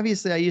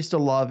used to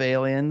love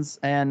aliens,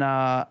 and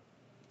now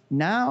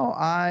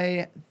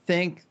I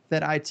think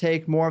that I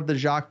take more of the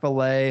Jacques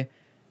Vallée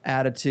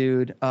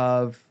attitude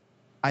of,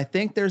 I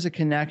think there's a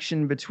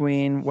connection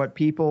between what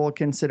people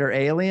consider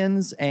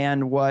aliens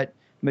and what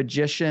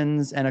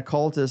magicians and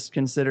occultists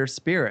consider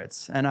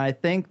spirits. And I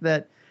think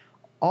that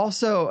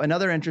also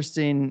another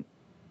interesting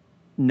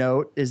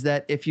note is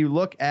that if you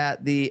look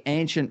at the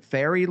ancient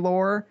fairy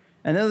lore,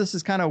 I know this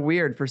is kind of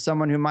weird for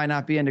someone who might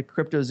not be into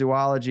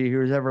cryptozoology,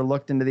 who's ever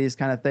looked into these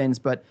kind of things,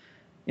 but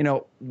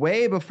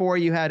way before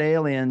you had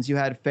aliens, you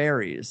had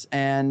fairies.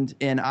 And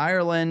in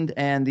Ireland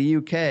and the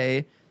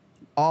UK,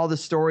 all the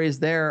stories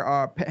there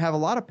have a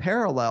lot of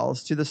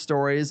parallels to the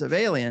stories of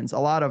aliens. A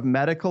lot of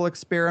medical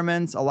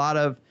experiments, a lot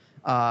of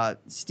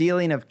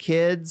stealing of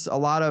kids, a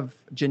lot of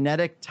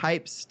genetic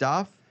type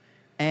stuff.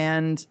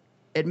 And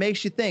it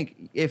makes you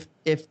think, if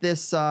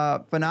this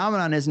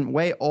phenomenon isn't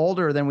way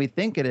older than we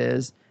think it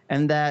is,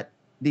 and that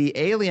the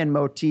alien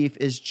motif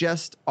is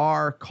just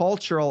our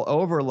cultural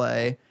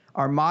overlay,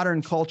 our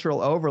modern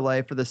cultural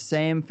overlay for the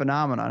same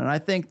phenomenon. And I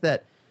think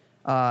that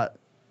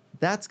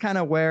that's kind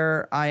of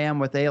where I am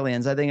with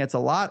aliens. I think it's a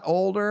lot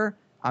older.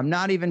 I'm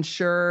not even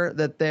sure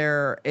that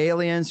they're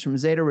aliens from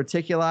Zeta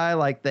Reticuli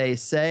like they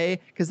say,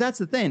 because that's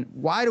the thing.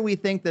 Why do we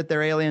think that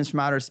they're aliens from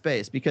outer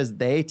space? Because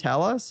they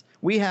tell us.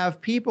 We have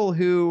people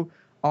who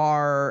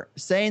are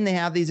saying they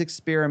have these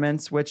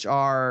experiments, which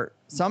are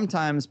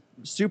sometimes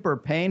super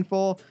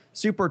painful,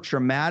 super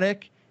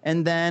traumatic,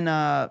 and then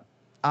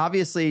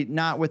obviously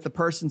not with the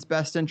person's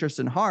best interest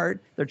in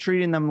heart. They're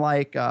treating them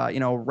like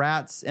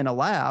rats in a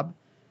lab.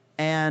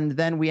 And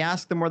then we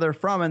ask them where they're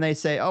from, and they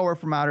say, "Oh, we're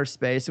from outer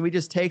space," and we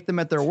just take them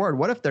at their word.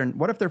 What if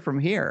they're from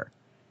here?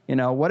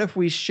 What if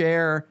we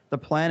share the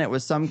planet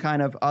with some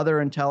kind of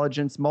other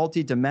intelligence,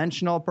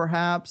 multidimensional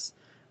perhaps,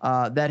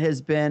 that has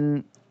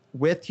been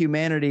with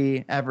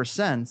humanity ever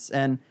since?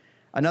 And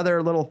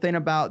another little thing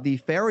about the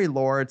fairy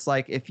lore, it's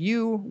like if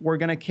you were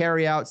going to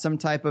carry out some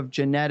type of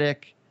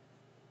genetic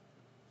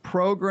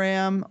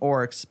program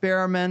or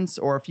experiments,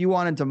 or if you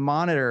wanted to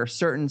monitor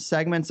certain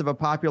segments of a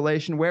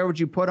population, where would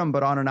you put them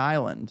but on an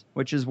island,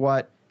 which is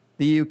what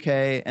the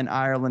UK and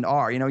Ireland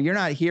are. You're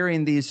not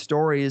hearing these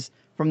stories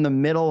from the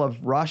middle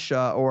of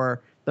Russia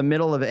or the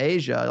middle of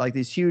Asia, like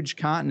these huge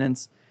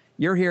continents.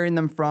 You're hearing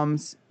them from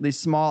these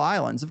small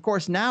islands. Of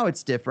course, now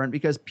it's different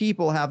because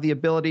people have the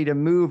ability to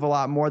move a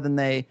lot more than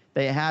they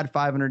had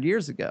 500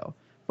 years ago.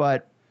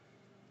 But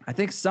I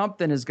think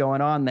something is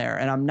going on there,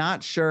 and I'm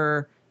not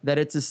sure that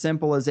it's as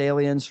simple as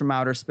aliens from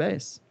outer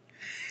space.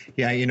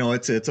 Yeah,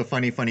 it's a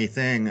funny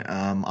thing.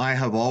 I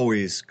have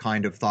always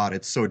kind of thought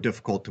it's so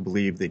difficult to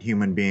believe that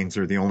human beings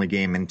are the only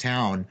game in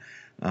town.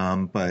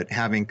 But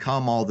having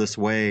come all this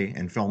way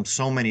and filmed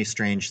so many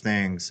strange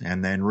things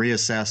and then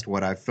reassessed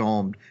what I've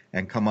filmed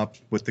and come up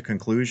with the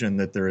conclusion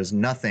that there is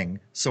nothing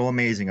so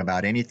amazing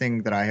about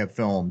anything that I have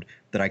filmed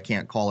that I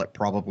can't call it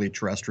probably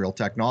terrestrial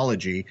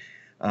technology.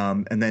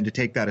 And then to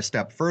take that a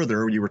step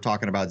further, you were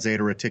talking about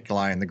Zeta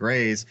Reticuli and the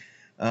Greys.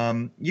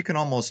 You can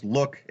almost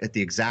look at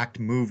the exact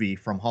movie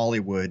from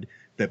Hollywood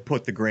that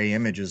put the gray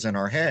images in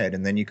our head,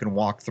 and then you can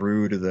walk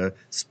through to the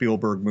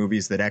Spielberg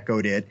movies that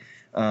echoed it,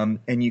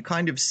 and you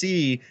kind of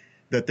see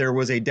that there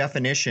was a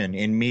definition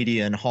in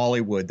media in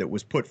Hollywood that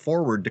was put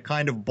forward to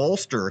kind of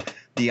bolster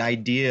the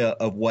idea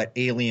of what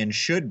aliens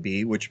should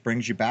be, which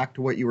brings you back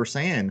to what you were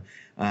saying.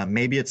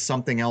 Maybe it's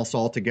something else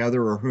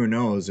altogether, or who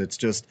knows. It's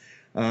just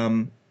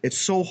it's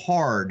so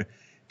hard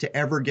to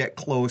ever get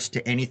close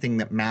to anything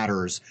that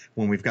matters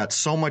when we've got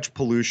so much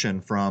pollution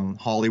from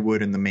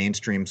Hollywood and the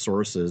mainstream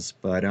sources.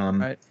 But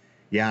right.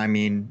 Yeah, I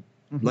mean,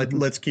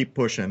 let's keep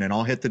pushing, and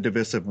I'll hit the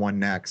divisive one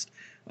next.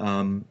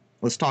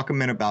 Let's talk a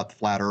minute about the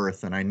flat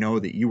Earth. And I know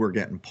that you were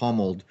getting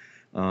pummeled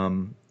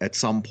at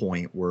some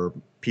point where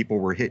people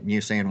were hitting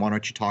you saying, "Why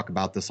don't you talk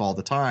about this all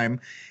the time?"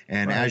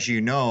 And right. As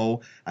you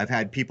know, I've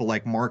had people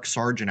like Mark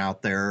Sargent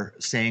out there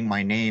saying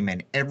my name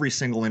in every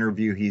single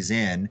interview he's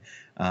in.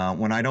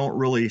 When I don't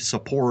really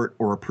support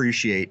or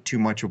appreciate too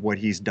much of what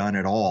he's done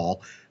at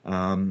all,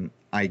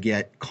 I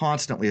get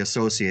constantly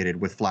associated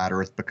with flat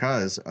Earth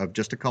because of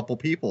just a couple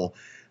people.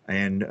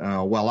 And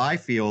while I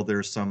feel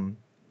there's some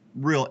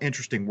real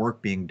interesting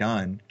work being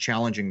done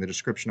challenging the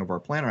description of our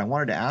planet, I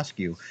wanted to ask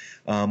you,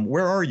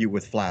 where are you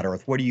with flat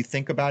Earth? What do you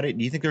think about it?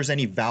 Do you think there's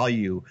any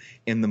value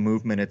in the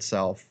movement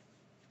itself?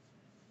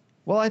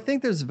 Well, I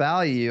think there's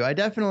value. I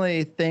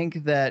definitely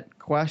think that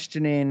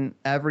questioning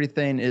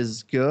everything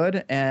is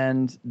good,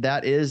 and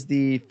that is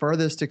the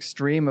furthest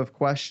extreme of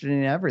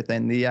questioning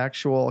everything, the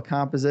actual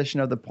composition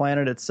of the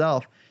planet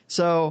itself.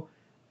 So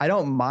I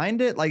don't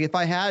mind it. Like if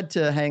I had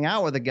to hang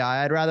out with a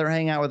guy, I'd rather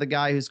hang out with a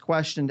guy who's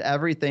questioned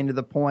everything to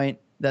the point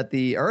that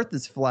the Earth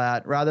is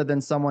flat rather than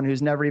someone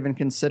who's never even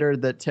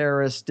considered that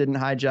terrorists didn't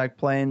hijack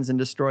planes and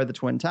destroy the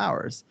Twin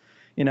Towers.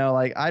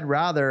 I'd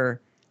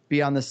rather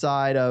be on the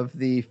side of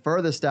the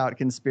furthest out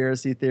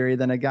conspiracy theory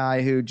than a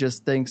guy who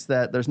just thinks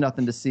that there's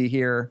nothing to see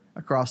here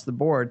across the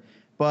board.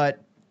 But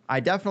I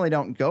definitely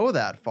don't go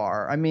that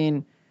far. I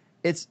mean,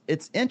 it's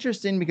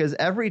interesting because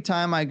every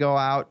time I go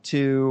out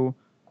to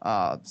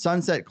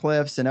Sunset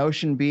Cliffs and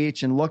Ocean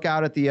Beach and look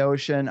out at the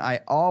ocean, I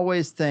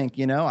always think,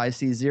 I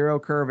see zero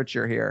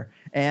curvature here.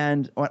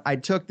 And when I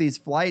took these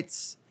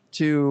flights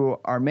to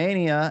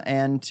Armenia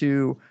and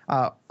to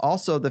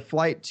also the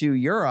flight to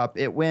Europe,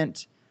 it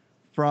went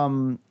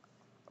from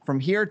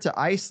here to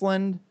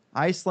Iceland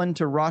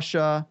to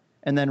Russia,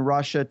 and then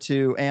Russia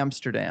to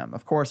Amsterdam.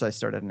 Of course, I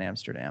started in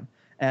Amsterdam.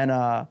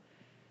 And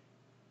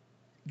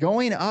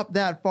going up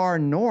that far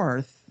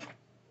north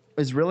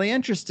was really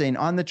interesting.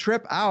 On the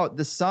trip out,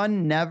 the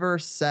sun never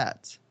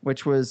set,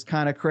 which was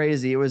kind of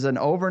crazy. It was an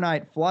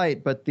overnight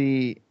flight, but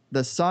the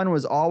sun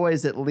was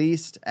always at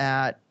least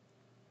at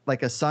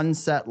like a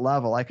sunset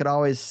level. I could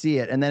always see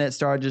it. And then it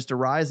started just to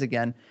rise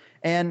again.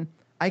 And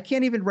I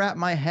can't even wrap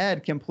my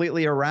head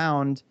completely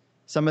around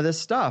some of this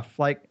stuff.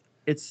 Like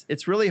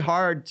it's really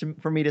hard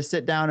for me to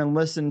sit down and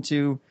listen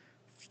to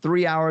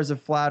 3 hours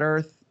of flat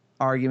earth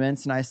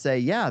arguments and I say,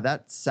 yeah,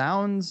 that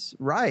sounds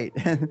right.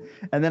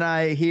 And then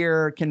I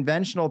hear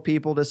conventional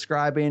people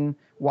describing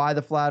why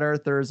the flat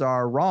earthers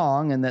are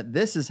wrong and that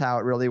this is how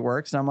it really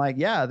works. And I'm like,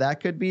 yeah, that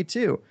could be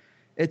too.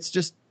 It's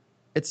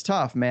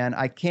tough, man.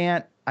 I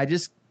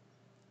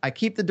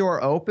keep the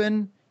door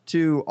open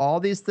to all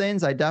these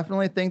things. I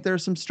definitely think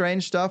there's some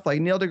strange stuff.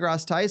 Like Neil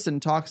deGrasse Tyson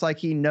talks like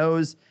he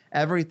knows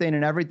everything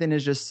and everything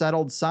is just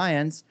settled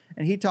science.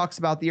 And he talks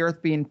about the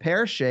earth being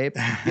pear-shaped,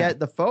 yet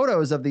the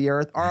photos of the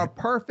earth are a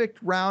perfect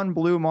round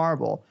blue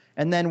marble.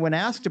 And then when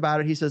asked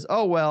about it, he says,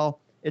 oh, well,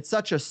 it's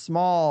such a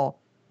small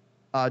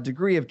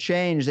degree of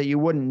change that you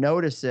wouldn't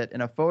notice it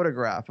in a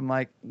photograph. I'm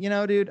like,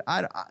 dude,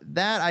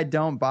 I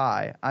don't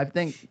buy. I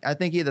think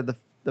either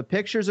the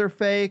pictures are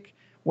fake,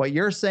 what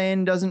you're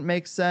saying doesn't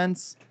make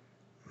sense.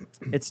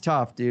 It's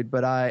tough, dude.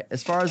 But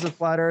as far as the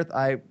flat earth,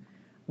 I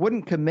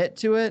wouldn't commit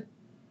to it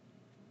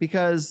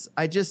because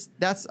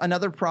that's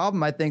another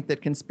problem I think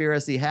that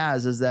conspiracy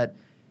has is that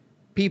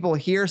people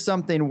hear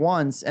something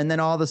once and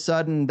then all of a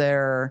sudden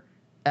they're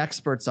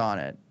experts on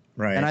it.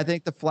 Right. And I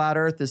think the flat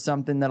earth is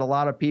something that a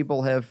lot of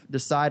people have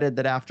decided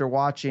that after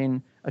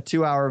watching a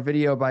 2-hour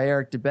video by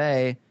Eric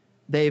Dubay,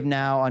 they've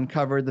now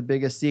uncovered the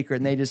biggest secret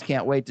and they just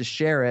can't wait to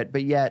share it.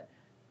 But yet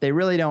they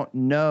really don't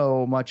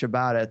know much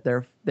about it.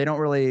 They don't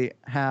really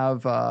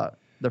have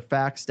the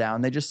facts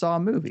down. They just saw a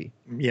movie.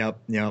 Yep.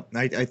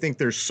 I think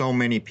there's so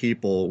many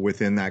people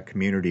within that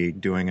community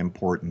doing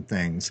important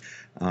things.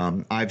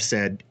 I've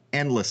said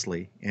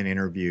endlessly in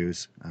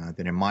interviews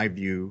that in my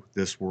view,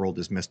 this world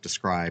is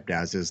misdescribed,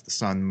 as is the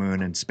sun,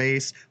 moon, and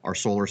space, our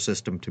solar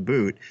system to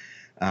boot.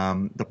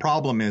 The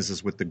problem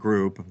is with the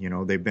group,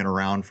 they've been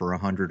around for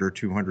 100 or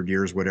 200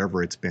 years,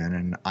 whatever it's been,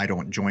 and I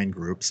don't join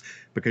groups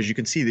because you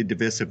can see the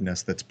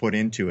divisiveness that's put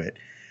into it.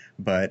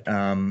 But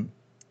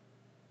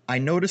I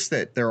noticed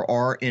that there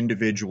are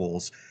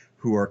individuals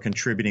who are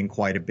contributing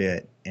quite a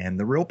bit. And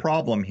the real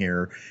problem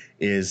here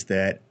is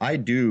that I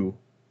do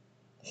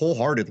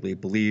wholeheartedly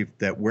believe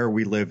that where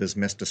we live is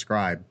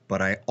misdescribed,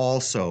 but I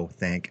also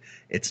think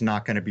it's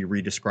not going to be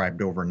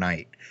redescribed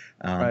overnight.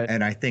 Right.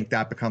 And I think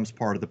that becomes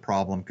part of the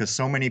problem because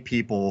so many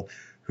people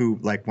who,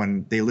 like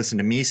when they listen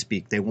to me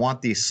speak, they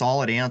want these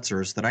solid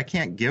answers that I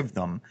can't give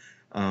them.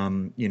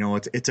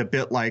 It's a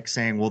bit like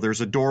saying, well,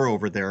 there's a door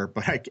over there,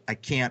 but I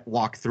can't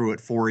walk through it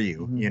for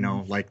you,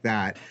 like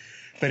that.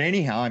 But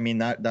anyhow, I mean,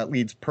 that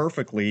leads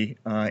perfectly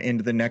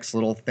into the next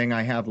little thing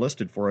I have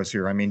listed for us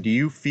here. I mean, do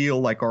you feel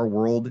like our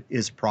world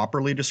is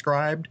properly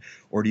described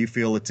or do you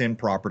feel it's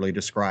improperly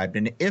described?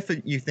 And if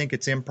you think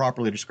it's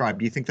improperly described,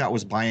 do you think that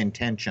was by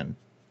intention?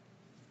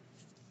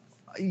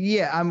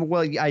 Yeah,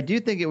 I do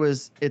think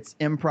it's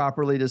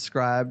improperly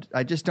described.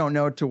 I just don't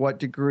know to what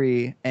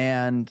degree.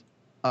 And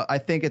I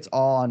think it's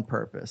all on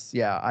purpose.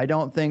 Yeah, I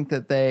don't think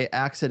that they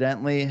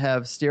accidentally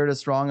have steered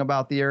us wrong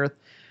about the earth.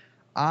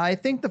 I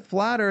think the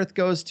flat earth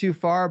goes too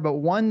far, but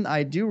one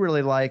I do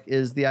really like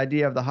is the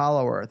idea of the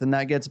hollow earth. And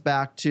that gets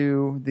back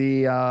to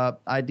the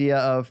idea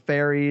of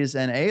fairies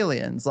and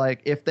aliens.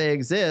 Like, if they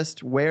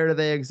exist, where do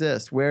they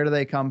exist? Where do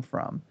they come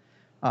from?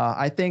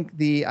 I think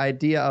the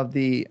idea of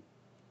the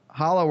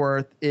hollow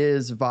earth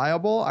is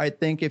viable. I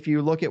think if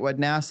you look at what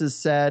NASA's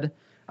said,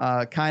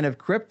 kind of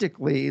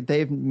cryptically,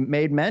 they've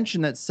made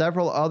mention that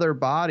several other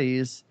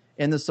bodies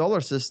in the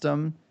solar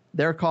system,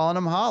 they're calling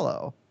them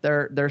hollow.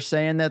 They're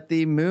saying that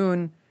the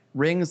moon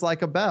rings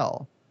like a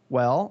bell.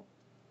 Well,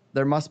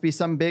 there must be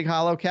some big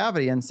hollow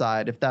cavity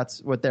inside if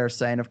that's what they're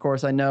saying. Of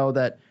course, I know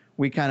that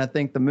we kind of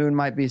think the moon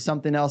might be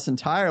something else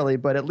entirely,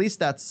 but at least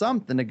that's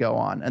something to go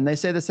on. And they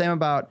say the same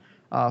about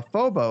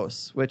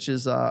Phobos, which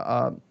is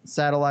a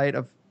satellite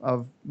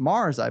of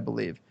Mars, I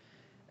believe.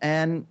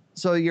 And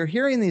so you're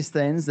hearing these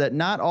things that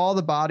not all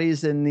the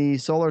bodies in the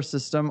solar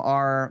system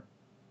are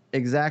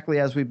exactly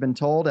as we've been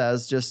told,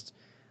 as just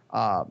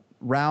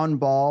round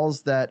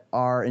balls that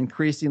are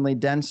increasingly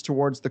dense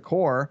towards the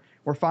core.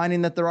 We're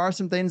finding that there are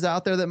some things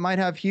out there that might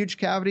have huge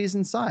cavities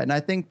inside. And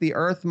I think the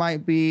Earth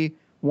might be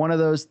one of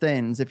those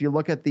things. If you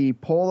look at the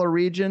polar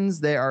regions,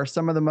 they are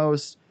some of the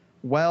most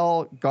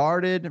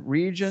well-guarded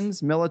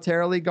regions,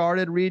 militarily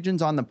guarded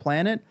regions on the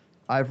planet.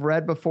 I've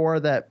read before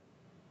that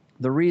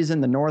the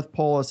reason the North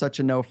Pole is such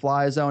a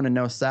no-fly zone and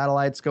no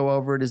satellites go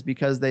over it is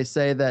because they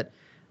say that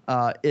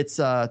it's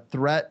a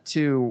threat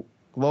to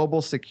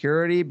global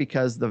security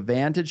because the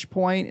vantage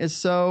point is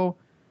so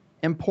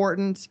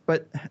important.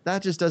 But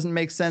that just doesn't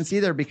make sense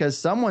either, because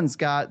someone's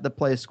got the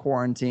place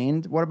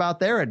quarantined. What about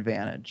their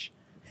advantage?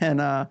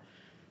 And I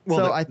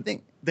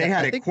think they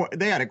had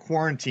it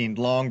quarantined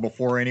long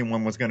before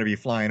anyone was going to be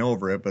flying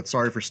over it. But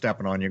sorry for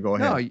stepping on you. Go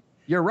ahead. No,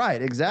 you're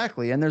right.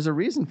 Exactly. And there's a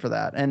reason for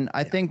that. And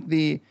I think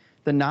the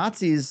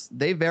Nazis,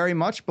 they very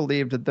much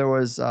believed that there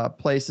was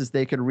places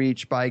they could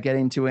reach by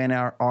getting to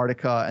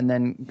Antarctica and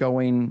then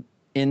going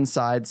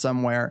inside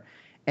somewhere.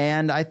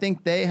 And I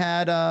think they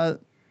had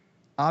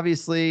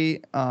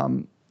obviously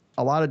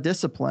a lot of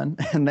discipline,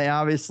 and they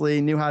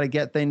obviously knew how to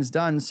get things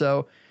done.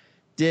 So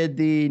did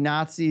the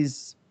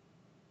Nazis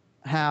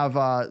have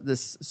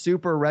this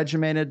super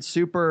regimented,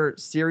 super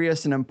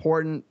serious and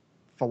important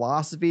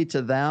philosophy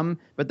to them,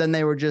 but then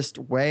they were just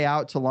way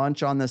out to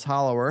lunch on this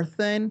hollow earth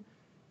thing?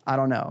 I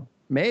don't know.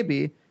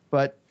 Maybe,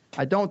 but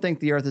I don't think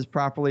the earth is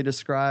properly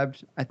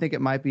described. I think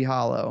it might be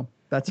hollow.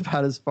 That's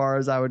about as far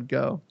as I would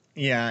go.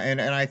 Yeah, and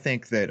I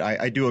think that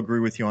I do agree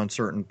with you on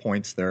certain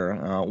points there.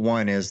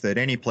 One is that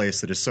any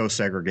place that is so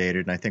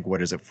segregated, and I think,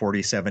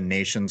 47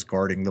 nations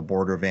guarding the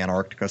border of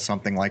Antarctica,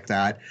 something like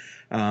that.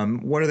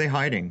 What are they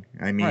hiding?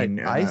 I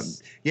mean, right.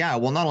 Ice? Yeah,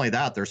 well, not only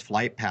that, there's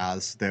flight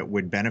paths that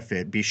would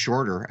be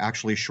shorter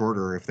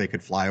if they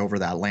could fly over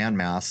that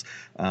landmass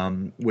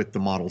with the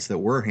models that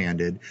were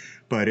handed.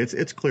 But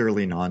it's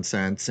clearly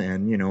nonsense.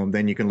 And,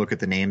 then you can look at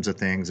the names of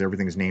things.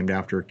 Everything's named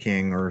after a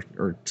king or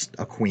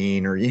a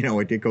queen, or,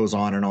 it goes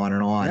on and on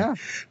and on. Yeah.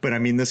 But I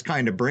mean, this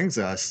kind of brings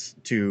us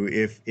to,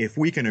 if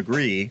we can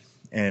agree,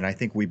 and I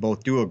think we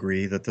both do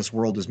agree, that this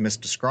world is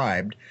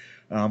misdescribed,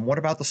 what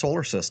about the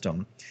solar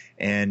system?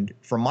 And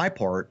for my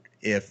part,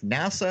 if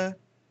NASA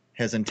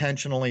has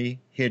intentionally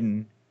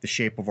hidden the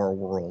shape of our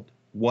world,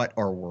 what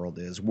our world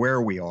is,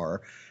 where we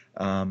are,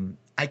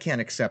 I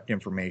can't accept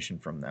information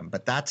from them.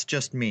 But that's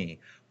just me.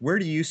 Where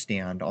do you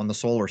stand on the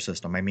solar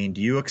system? I mean, do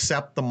you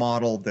accept the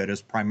model that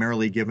is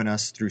primarily given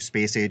us through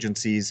space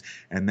agencies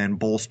and then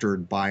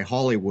bolstered by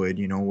Hollywood,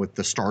 with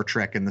the Star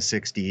Trek in the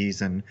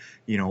 60s and,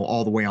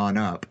 all the way on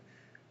up?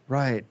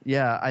 Right.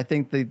 Yeah. I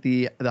think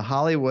the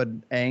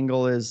Hollywood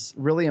angle is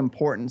really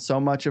important.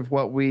 So much of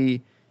what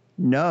we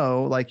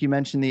know, like you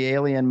mentioned the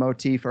alien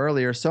motif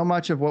earlier, so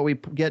much of what we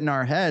get in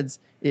our heads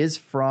is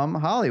from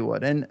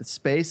Hollywood, and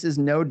space is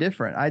no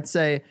different. I'd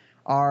say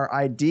our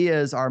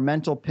ideas, our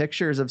mental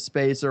pictures of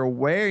space are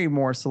way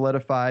more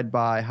solidified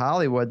by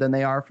Hollywood than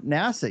they are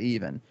NASA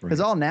even. Because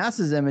all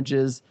NASA's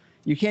images,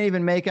 you can't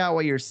even make out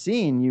what you're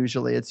seeing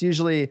usually. It's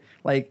usually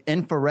like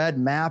infrared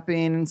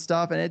mapping and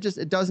stuff, and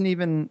it doesn't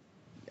even...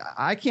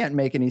 I can't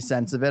make any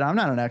sense of it. I'm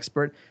not an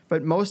expert,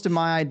 but most of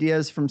my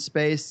ideas from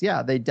space,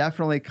 yeah, they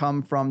definitely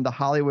come from the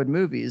Hollywood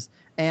movies.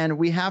 And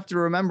we have to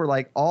remember,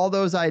 like, all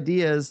those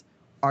ideas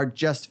are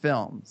just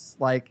films.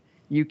 Like,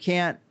 you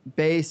can't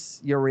base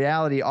your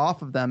reality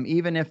off of them,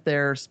 even if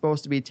they're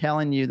supposed to be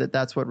telling you that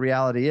that's what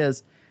reality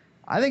is.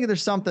 I think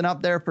there's something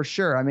up there for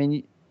sure. I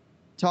mean,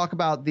 talk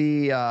about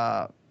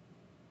the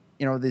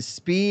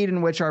speed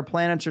in which our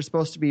planets are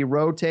supposed to be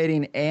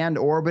rotating and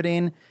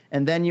orbiting,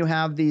 and then you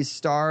have these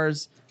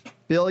stars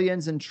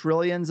billions and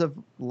trillions of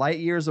light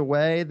years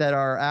away that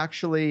are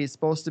actually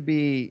supposed to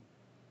be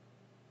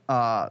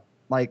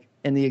like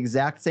in the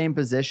exact same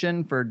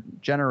position for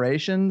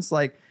generations.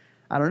 Like,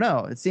 I don't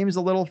know. It seems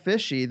a little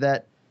fishy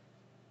that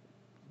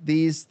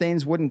these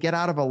things wouldn't get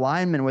out of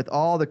alignment with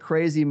all the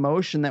crazy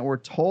motion that we're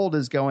told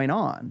is going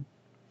on.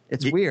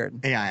 It's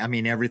weird. Yeah, I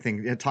mean,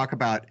 everything. Talk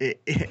about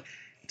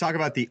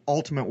the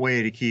ultimate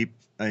way to keep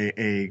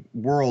a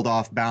world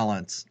off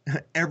balance.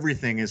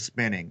 Everything is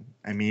spinning.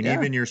 I mean,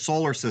 even your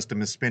solar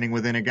system is spinning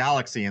within a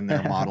galaxy in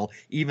their model.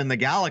 Even the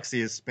galaxy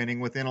is spinning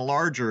within a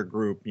larger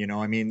group.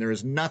 I mean, there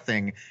is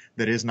nothing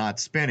that is not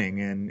spinning.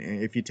 And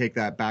if you take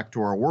that back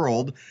to our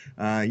world,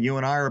 you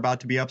and I are about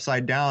to be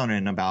upside down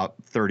in about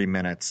 30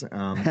 minutes.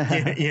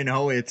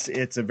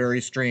 It's a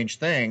very strange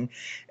thing.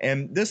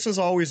 And this has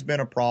always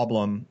been a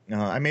problem.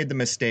 I made the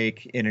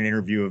mistake in an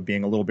interview of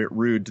being a little bit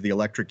rude to the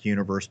Electric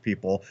Universe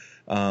people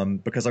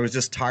because I was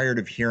just tired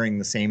of hearing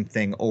the same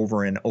thing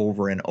over and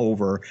over and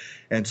over.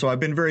 And so I've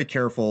been very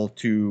careful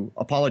to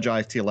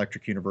apologize to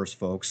Electric Universe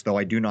folks, though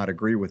I do not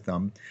agree with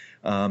them.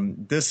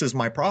 This is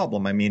my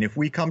problem. I mean, if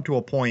we come to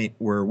a point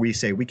where we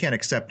say we can't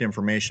accept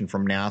information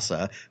from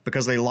NASA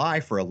because they lie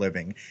for a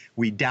living,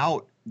 we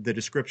doubt the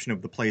description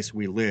of the place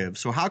we live.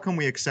 So how can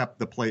we accept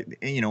the place,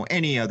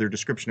 any other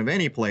description of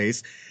any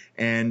place?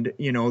 And,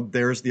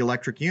 there's the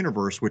Electric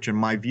Universe, which in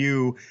my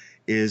view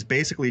is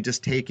basically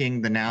just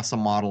taking the NASA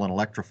model and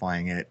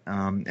electrifying it.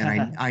 And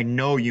I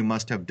know you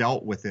must have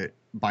dealt with it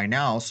by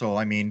now. So,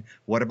 I mean,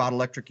 what about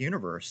Electric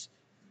Universe?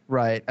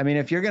 Right. I mean,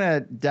 if you're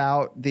going to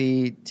doubt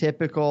the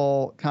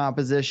typical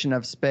composition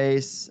of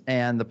space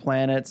and the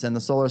planets and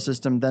the solar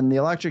system, then the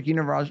Electric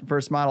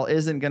Universe model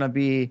isn't going to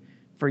be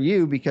for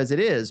you, because it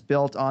is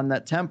built on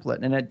that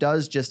template and it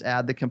does just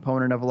add the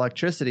component of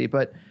electricity.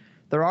 But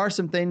there are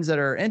some things that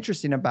are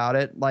interesting about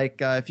it.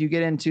 Like if you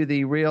get into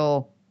the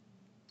real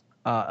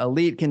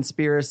elite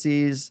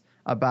conspiracies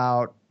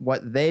about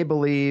what they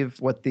believe,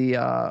 what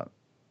the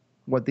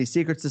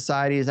secret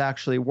societies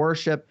actually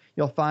worship,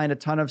 you'll find a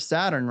ton of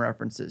Saturn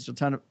references.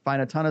 You'll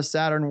find a ton of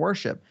Saturn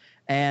worship.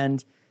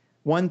 And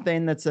one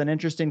thing that's an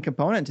interesting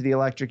component to the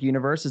electric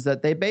universe is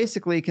that they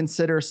basically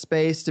consider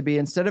space to be,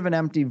 instead of an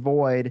empty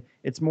void,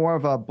 it's more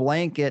of a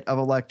blanket of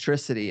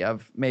electricity,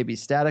 of maybe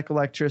static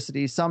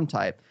electricity, some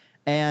type.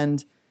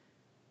 And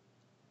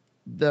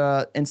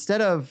instead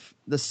of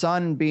the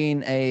sun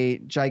being a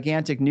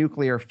gigantic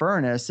nuclear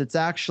furnace, it's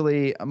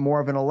actually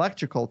more of an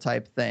electrical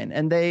type thing.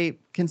 And they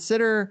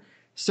consider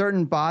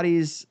certain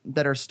bodies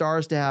that are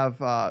stars to have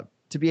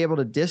to be able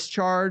to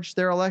discharge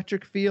their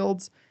electric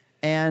fields.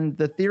 And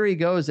the theory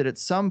goes that at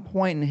some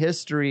point in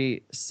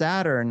history,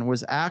 Saturn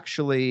was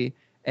actually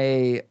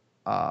a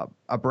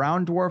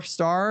brown dwarf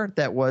star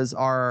that was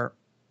our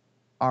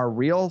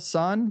real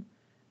sun.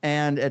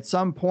 And at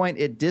some point,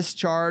 it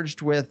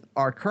discharged with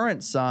our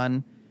current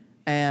sun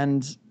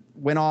and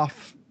went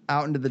off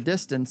out into the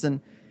distance.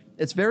 And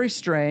it's very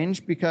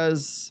strange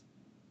because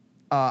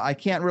I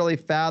can't really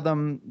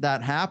fathom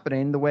that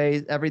happening. The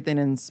way everything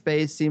in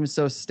space seems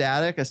so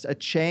static, a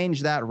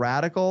change that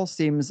radical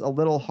seems a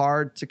little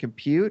hard to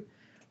compute.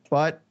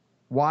 But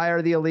why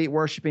are the elite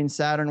worshiping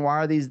Saturn?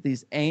 Why are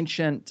these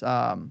ancient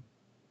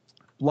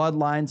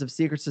bloodlines of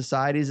secret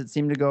societies that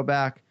seem to go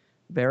back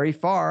very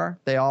far?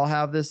 They all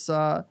have this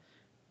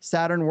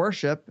Saturn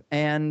worship,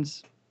 and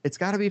it's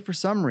got to be for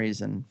some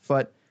reason.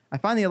 But I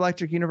find the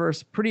electric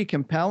universe pretty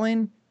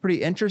compelling,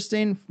 pretty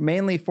interesting,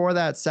 mainly for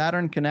that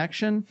Saturn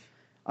connection.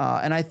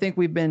 And I think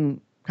we've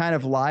been kind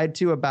of lied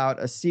to about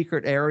a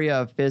secret area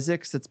of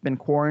physics that's been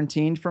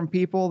quarantined from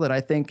people that I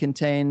think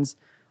contains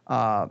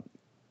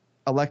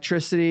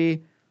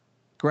electricity,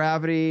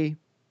 gravity,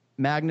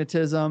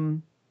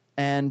 magnetism,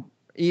 and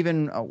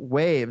even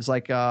waves.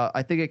 Like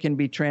I think it can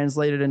be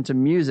translated into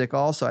music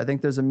also. I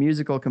think there's a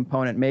musical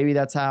component. Maybe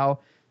that's how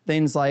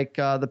things like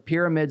the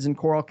pyramids in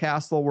Coral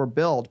Castle were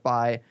built,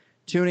 by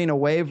tuning a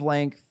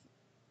wavelength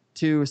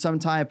to some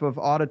type of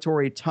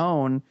auditory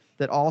tone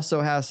that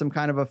also has some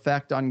kind of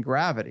effect on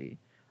gravity.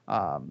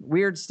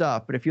 Weird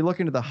stuff. But if you look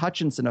into the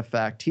Hutchinson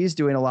effect, he's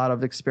doing a lot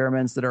of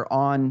experiments that are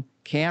on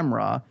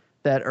camera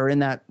that are in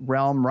that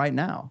realm right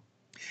now.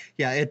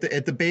 Yeah,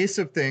 at the base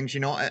of things,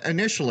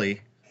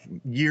 initially,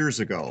 years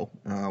ago,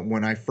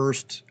 when I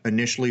first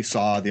initially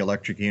saw the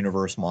electric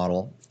universe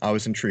model, I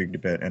was intrigued a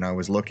bit and I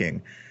was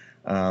looking.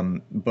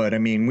 But I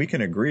mean, we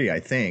can agree, I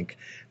think,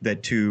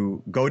 that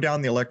to go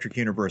down the electric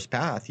universe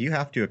path, you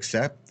have to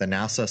accept the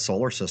NASA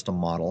solar system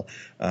model.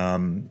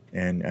 And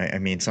I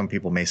mean, some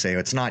people may say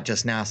it's not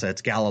just NASA,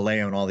 it's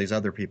Galileo and all these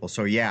other people.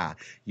 So yeah,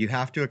 you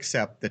have to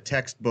accept the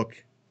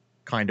textbook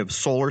kind of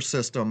solar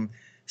system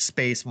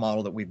space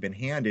model that we've been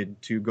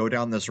handed to go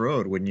down this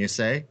road, wouldn't you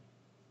say?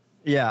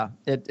 Yeah,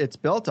 it's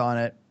built on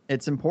it.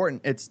 It's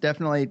important. It's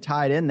definitely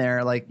tied in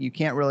there. Like, you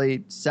can't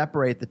really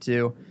separate the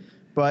two.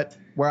 But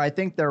where I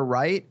think they're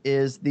right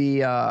is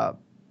the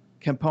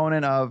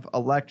component of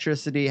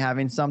electricity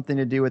having something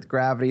to do with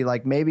gravity.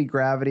 Like, maybe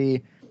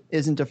gravity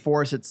isn't a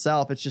force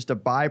itself. It's just a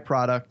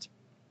byproduct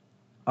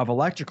of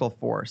electrical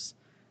force.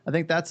 I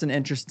think that's an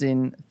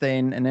interesting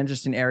thing, an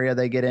interesting area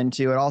they get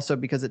into. And also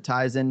because it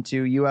ties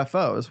into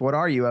UFOs. What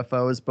are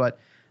UFOs? But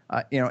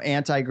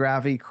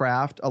anti-gravity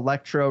craft,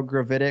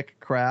 electrogravitic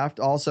craft,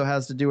 also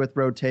has to do with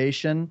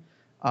rotation.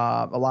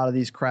 A lot of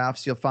these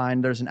crafts, you'll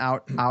find there's an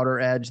outer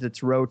edge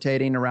that's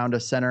rotating around a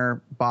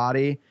center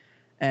body.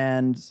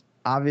 And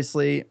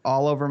obviously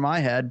all over my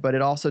head, but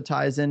it also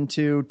ties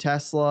into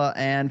Tesla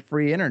and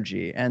free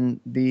energy. And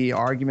the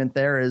argument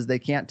there is they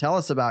can't tell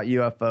us about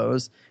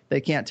UFOs.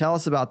 They can't tell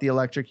us about the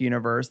electric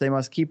universe. They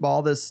must keep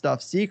all this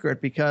stuff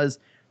secret because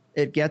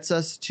it gets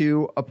us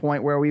to a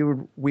point where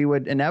we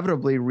would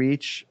inevitably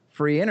reach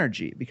free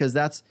energy, because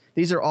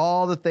these are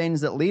all the things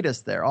that lead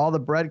us there. All the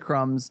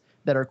breadcrumbs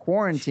that are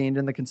quarantined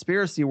in the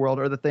conspiracy world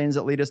are the things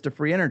that lead us to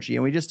free energy.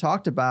 And we just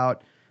talked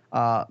about,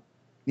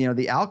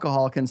 the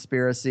alcohol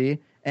conspiracy.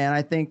 And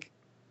I think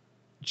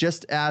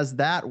just as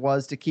that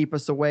was to keep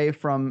us away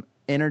from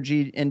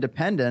energy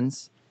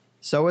independence,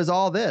 so is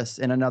all this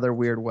in another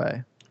weird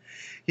way.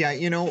 Yeah,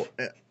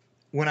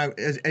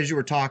 as you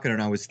were talking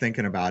and I was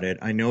thinking about it,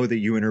 I know that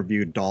you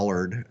interviewed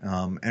Dollard,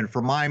 and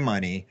for my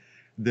money,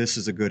 this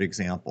is a good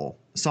example.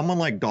 Someone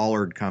like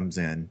Dollard comes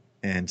in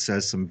and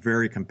says some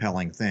very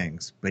compelling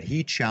things, but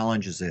he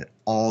challenges it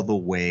all the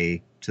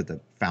way to the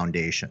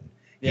foundation.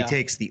 Yeah. He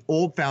takes the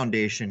old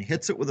foundation,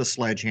 hits it with a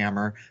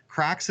sledgehammer,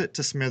 cracks it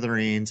to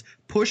smithereens,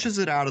 pushes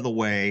it out of the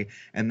way,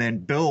 and then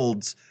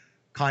builds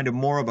kind of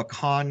more of a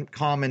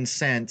common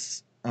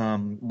sense,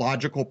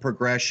 logical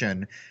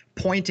progression,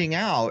 pointing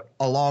out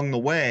along the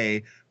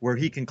way where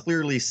he can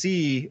clearly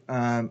see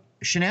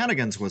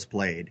shenanigans was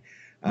played.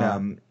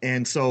 Yeah.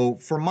 And so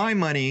for my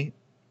money,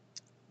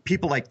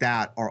 people like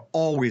that are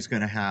always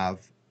going to have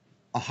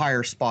a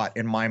higher spot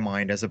in my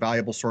mind as a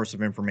valuable source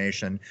of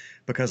information,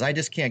 because I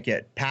just can't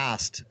get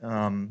past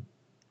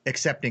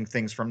accepting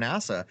things from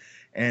NASA.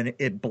 And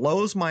it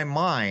blows my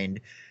mind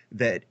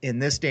that in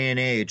this day and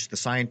age, the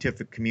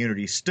scientific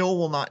community still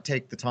will not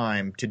take the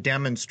time to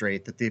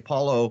demonstrate that the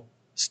Apollo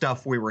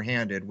stuff we were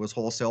handed was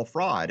wholesale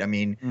fraud. I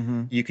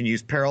mean, you can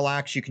use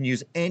parallax, you can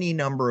use any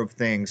number of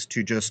things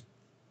to just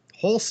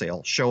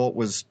wholesale show it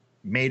was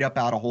made up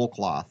out of whole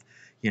cloth,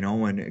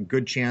 and a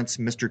good chance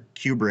Mr.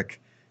 Kubrick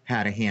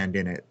had a hand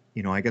in it.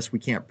 I guess we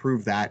can't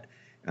prove that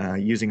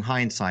using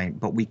hindsight,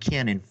 but we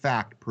can in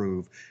fact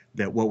prove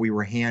that what we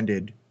were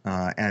handed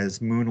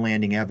as moon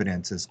landing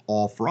evidence is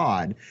all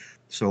fraud.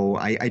 So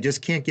I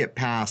just can't get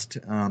past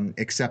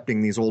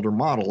accepting these older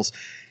models.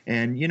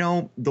 And,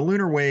 the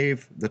lunar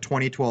wave, the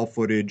 2012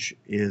 footage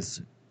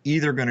is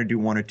either going to do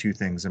one of two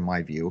things in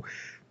my view.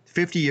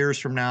 50 years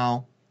from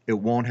now, it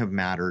won't have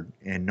mattered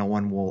and no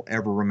one will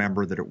ever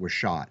remember that it was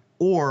shot.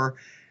 Or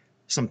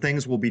some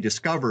things will be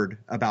discovered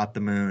about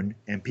the moon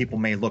and people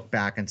may look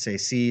back and say,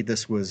 see,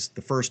 this was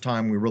the first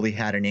time we really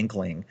had an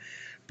inkling.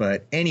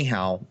 But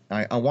anyhow,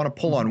 I want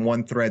to pull on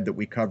one thread that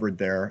we covered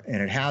there,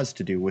 and it has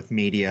to do with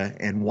media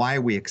and why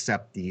we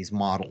accept these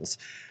models.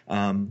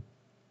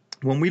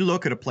 When we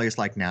look at a place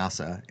like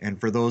NASA,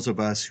 and for those of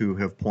us who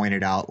have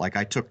pointed out, like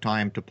I took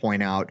time to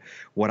point out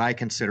what I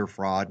consider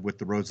fraud with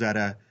the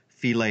Rosetta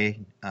Philae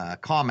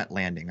comet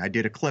landing. I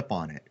did a clip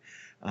on it.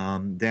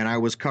 Then I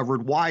was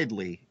covered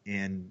widely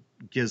in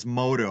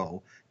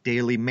Gizmodo,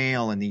 Daily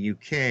Mail in the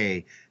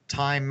UK,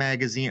 Time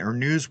magazine or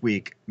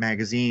Newsweek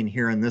magazine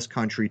here in this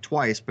country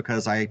twice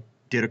because I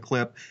did a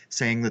clip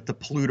saying that the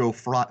Pluto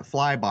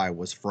flyby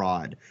was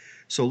fraud.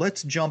 So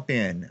let's jump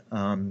in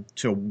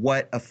to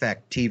what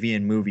effect TV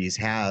and movies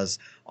has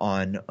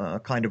on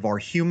kind of our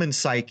human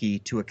psyche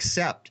to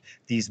accept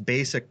these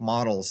basic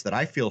models that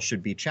I feel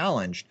should be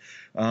challenged.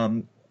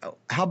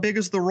 How big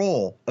is the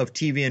role of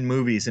TV and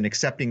movies in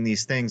accepting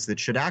these things that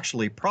should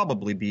actually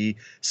probably be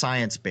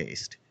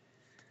science-based?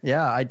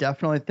 Yeah, I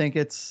definitely think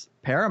it's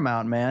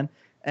paramount, man.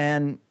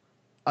 And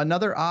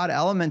another odd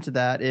element to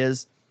that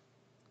is,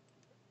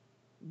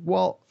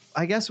 well,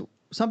 I guess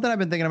something I've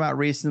been thinking about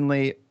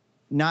recently,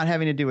 not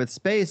having to do with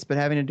space, but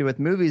having to do with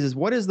movies, is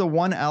what is the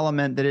one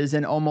element that is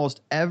in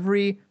almost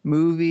every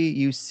movie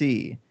you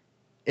see?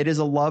 It is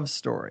a love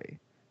story.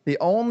 The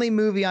only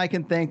movie I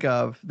can think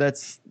of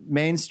that's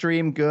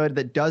mainstream good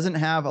that doesn't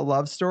have a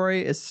love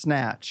story is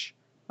Snatch.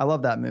 I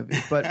love that movie,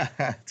 but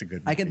it's a good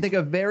movie. I can think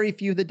of very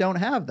few that don't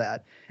have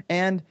that.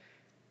 And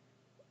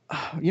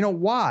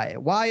why?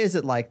 Why is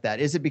it like that?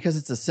 Is it because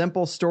it's a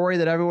simple story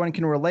that everyone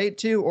can relate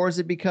to? Or is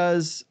it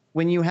because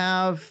when you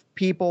have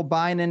people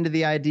buying into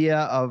the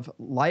idea of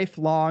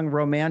lifelong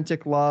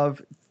romantic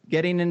love,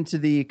 getting into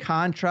the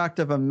contract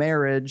of a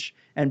marriage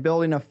and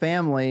building a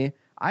family,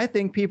 I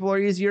think people are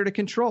easier to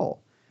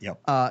control. Yep.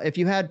 If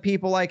you had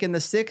people like in the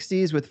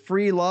 60s with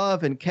free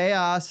love and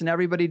chaos and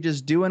everybody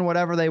just doing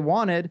whatever they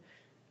wanted,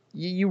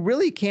 you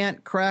really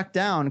can't crack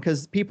down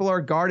because people are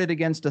guarded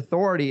against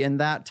authority in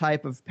that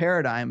type of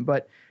paradigm.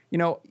 But,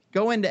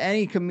 go into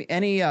any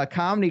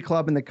comedy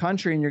club in the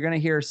country and you're going to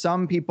hear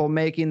some people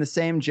making the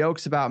same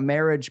jokes about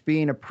marriage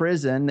being a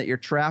prison that you're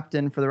trapped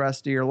in for the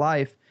rest of your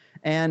life.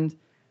 And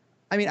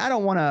I mean, I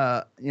don't want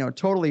to,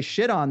 totally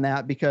shit on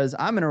that because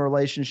I'm in a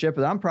relationship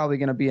that I'm probably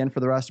going to be in for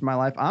the rest of my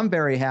life. I'm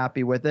very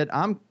happy with it.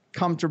 I'm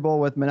comfortable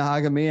with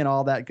monogamy and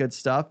all that good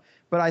stuff.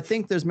 But I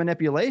think there's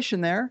manipulation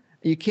there.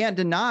 You can't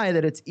deny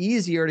that it's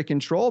easier to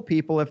control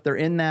people if they're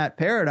in that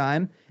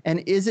paradigm. And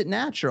is it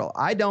natural?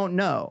 I don't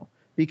know,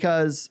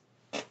 because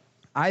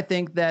I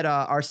think that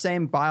our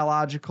same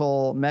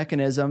biological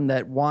mechanism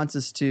that wants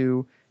us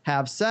to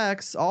have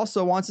sex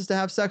also wants us to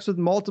have sex with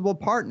multiple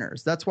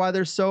partners. That's why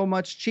there's so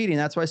much cheating.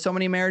 That's why so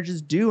many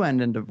marriages do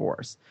end in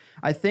divorce.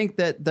 I think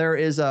that there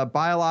is a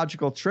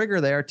biological trigger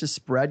there to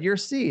spread your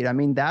seed. I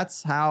mean,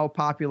 that's how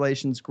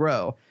populations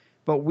grow.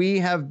 But we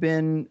have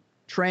been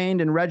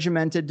trained and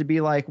regimented to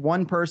be like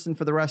one person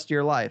for the rest of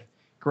your life.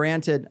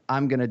 Granted,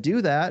 I'm going to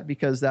do that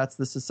because that's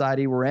the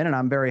society we're in and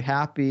I'm very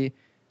happy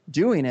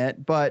doing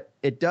it, but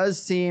it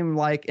does seem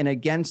like an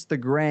against the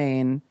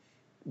grain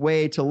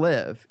way to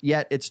live.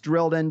 Yet it's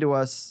drilled into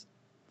us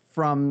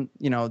from,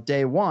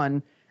 day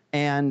one.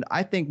 And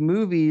I think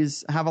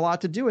movies have a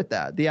lot to do with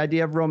that. The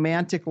idea of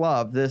romantic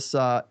love, this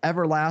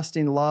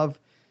everlasting love,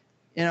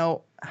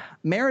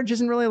 marriage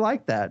isn't really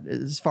like that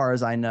as far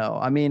as I know.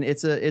 I mean,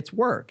 it's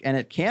work and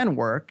it can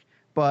work,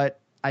 but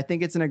I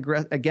think it's an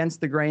against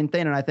the grain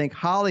thing. And I think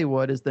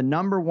Hollywood is the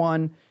number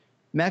one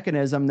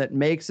mechanism that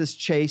makes us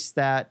chase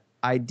that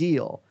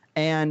ideal,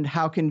 and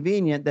how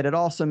convenient that it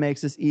also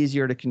makes us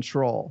easier to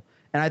control.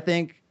 And I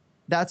think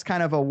that's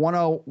kind of a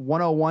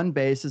 101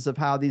 basis of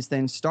how these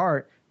things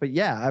start. But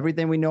yeah,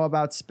 everything we know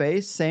about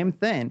space, same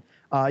thing.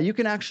 You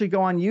can actually go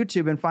on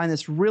YouTube and find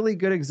this really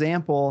good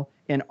example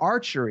in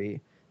archery.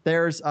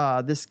 There's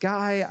this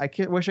guy,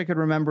 wish I could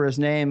remember his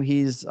name.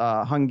 He's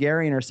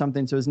Hungarian or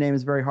something, so his name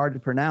is very hard to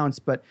pronounce.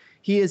 But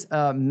he is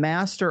a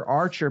master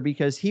archer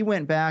because he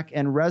went back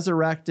and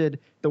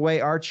resurrected the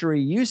way archery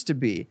used to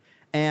be.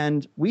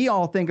 And we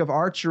all think of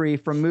archery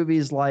from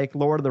movies like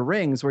Lord of the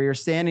Rings, where you're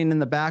standing in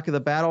the back of the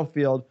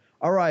battlefield.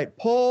 All right,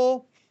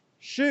 pull,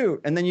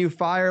 shoot, and then you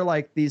fire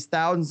like these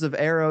thousands of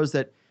arrows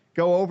that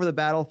go over the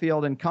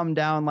battlefield and come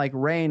down like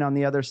rain on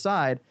the other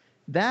side.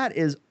 That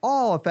is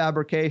all a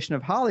fabrication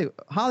of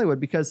Hollywood,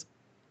 because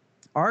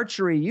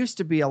archery used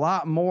to be a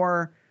lot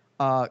more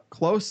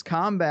close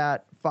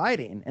combat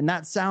fighting, and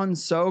that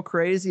sounds so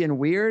crazy and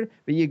weird,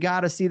 but you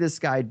got to see this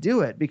guy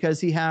do it, because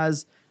he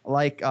has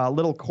like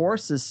little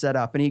courses set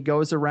up, and he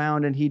goes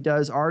around and he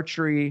does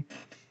archery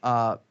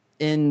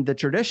in the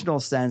traditional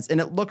sense,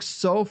 and it looks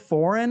so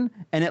foreign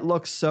and it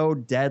looks so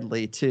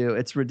deadly too.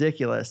 It's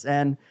ridiculous.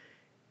 And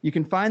you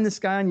can find this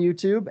guy on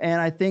YouTube, and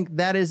I think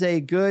that is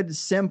a good,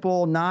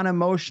 simple,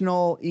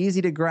 non-emotional,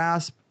 easy to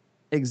grasp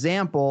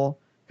example,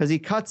 because he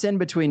cuts in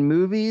between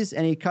movies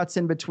and he cuts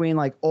in between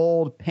like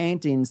old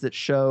paintings that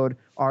showed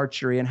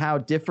archery and how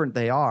different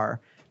they are.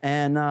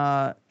 And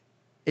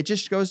it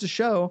just goes to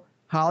show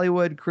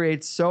Hollywood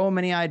creates so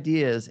many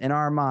ideas in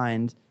our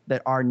mind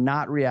that are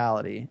not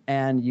reality.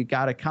 And you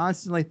got to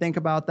constantly think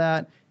about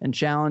that and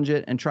challenge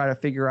it and try to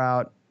figure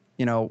out,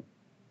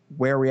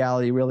 where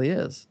reality really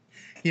is.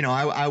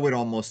 I would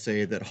almost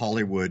say that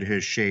Hollywood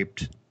has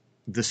shaped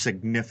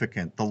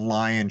the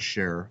lion's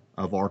share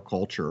of our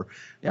culture.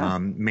 Yeah.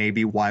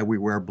 Maybe why we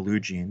wear blue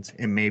jeans,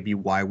 and maybe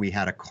why we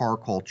had a car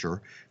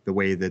culture the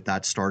way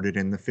that started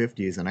in the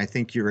 50s. And I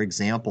think your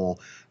example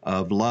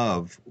of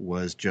love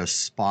was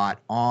just spot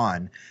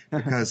on,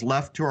 because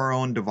left to our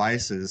own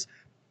devices,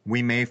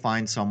 we may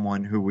find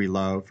someone who we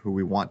love, who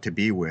we want to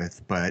be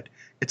with, but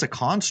it's a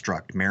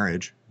construct,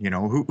 marriage.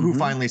 Who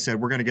finally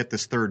said, we're going to get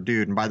this third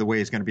dude, and by the way,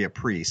 he's going to be a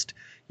priest,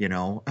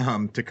 to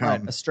come.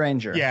 Right, a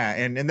stranger. Yeah,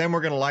 and then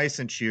we're going to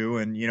license you.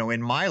 And,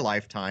 in my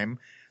lifetime,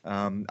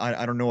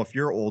 I don't know if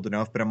you're old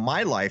enough, but in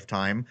my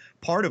lifetime,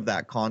 part of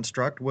that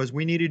construct was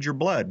we needed your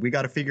blood. We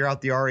got to figure out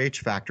the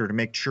RH factor to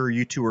make sure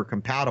you two are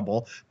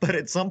compatible. But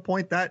at some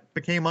point, that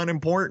became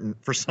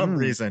unimportant for some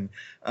reason.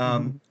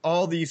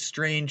 All these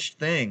strange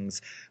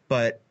things.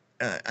 But,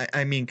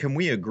 can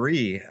we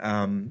agree?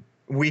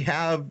 We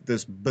have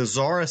this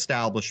bizarre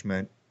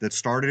establishment that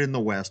started in the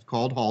West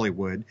called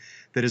Hollywood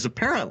that is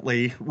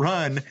apparently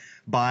run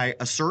by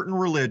a certain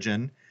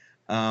religion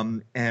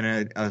and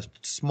a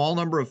small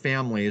number of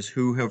families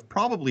who have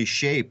probably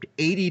shaped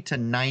 80 to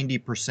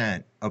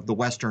 90% of the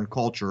Western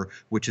culture,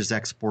 which is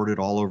exported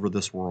all over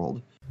this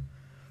world.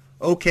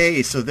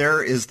 Okay, so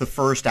there is the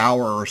first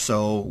hour or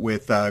so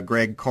with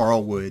Greg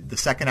Carlwood. The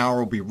second hour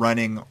will be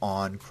running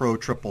on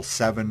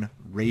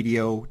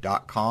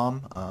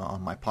Crow777radio.com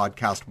on my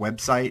podcast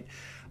website.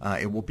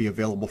 It will be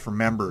available for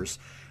members.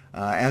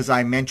 As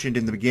I mentioned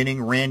in the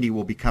beginning, Randy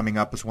will be coming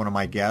up as one of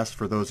my guests.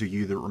 For those of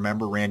you that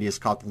remember, Randy has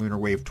caught the lunar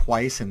wave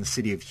twice in the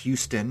city of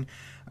Houston.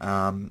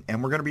 And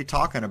we're going to be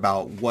talking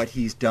about what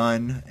he's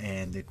done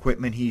and the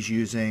equipment he's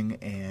using.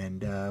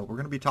 And we're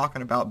going to be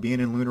talking about being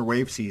in lunar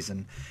wave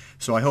season.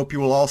 So I hope you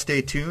will all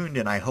stay tuned,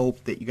 and I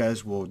hope that you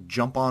guys will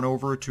jump on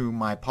over to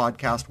my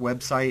podcast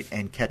website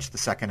and catch the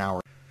second hour.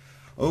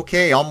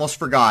 Okay, almost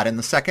forgot. In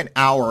the second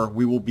hour,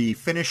 we will be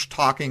finished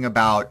talking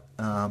about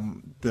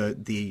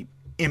the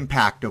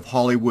impact of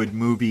Hollywood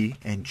movie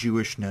and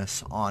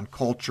Jewishness on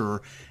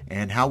culture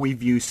and how we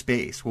view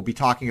space. We'll be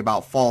talking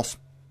about false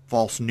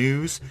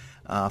news,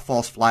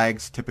 false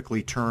flags,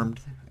 typically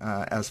termed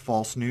as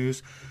false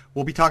news.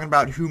 We'll be talking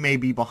about who may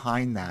be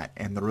behind that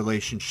and the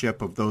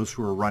relationship of those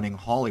who are running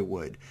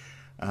Hollywood.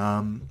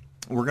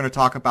 We're going to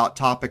talk about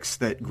topics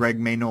that Greg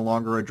may no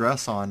longer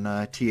address on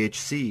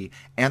THC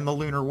and the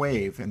lunar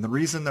wave. And the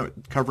reason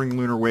that covering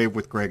lunar wave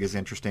with Greg is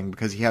interesting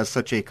because he has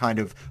such a kind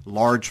of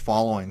large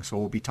following. So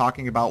we'll be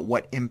talking about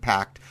what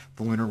impact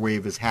the lunar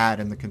wave has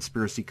had in the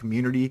conspiracy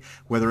community,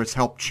 whether it's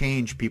helped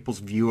change people's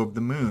view of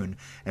the moon,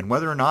 and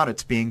whether or not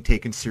it's being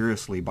taken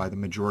seriously by the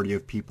majority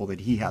of people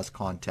that he has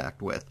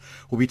contact with.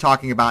 We'll be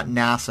talking about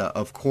NASA,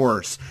 of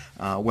course,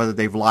 whether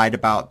they've lied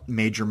about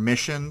major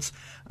missions.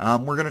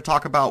 We're going to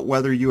talk about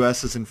whether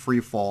U.S. is in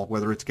free fall,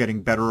 whether it's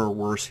getting better or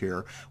worse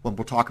here. We'll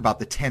talk about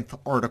the 10th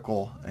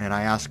article, and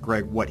I asked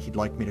Greg what he'd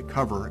like me to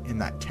cover in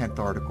that 10th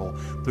article.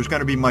 There's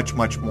going to be much,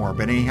 much more.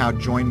 But anyhow,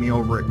 join me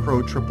over at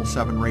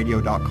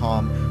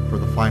Crow777radio.com for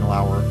the final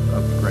hour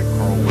of the Greg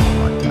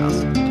Carlwood podcast.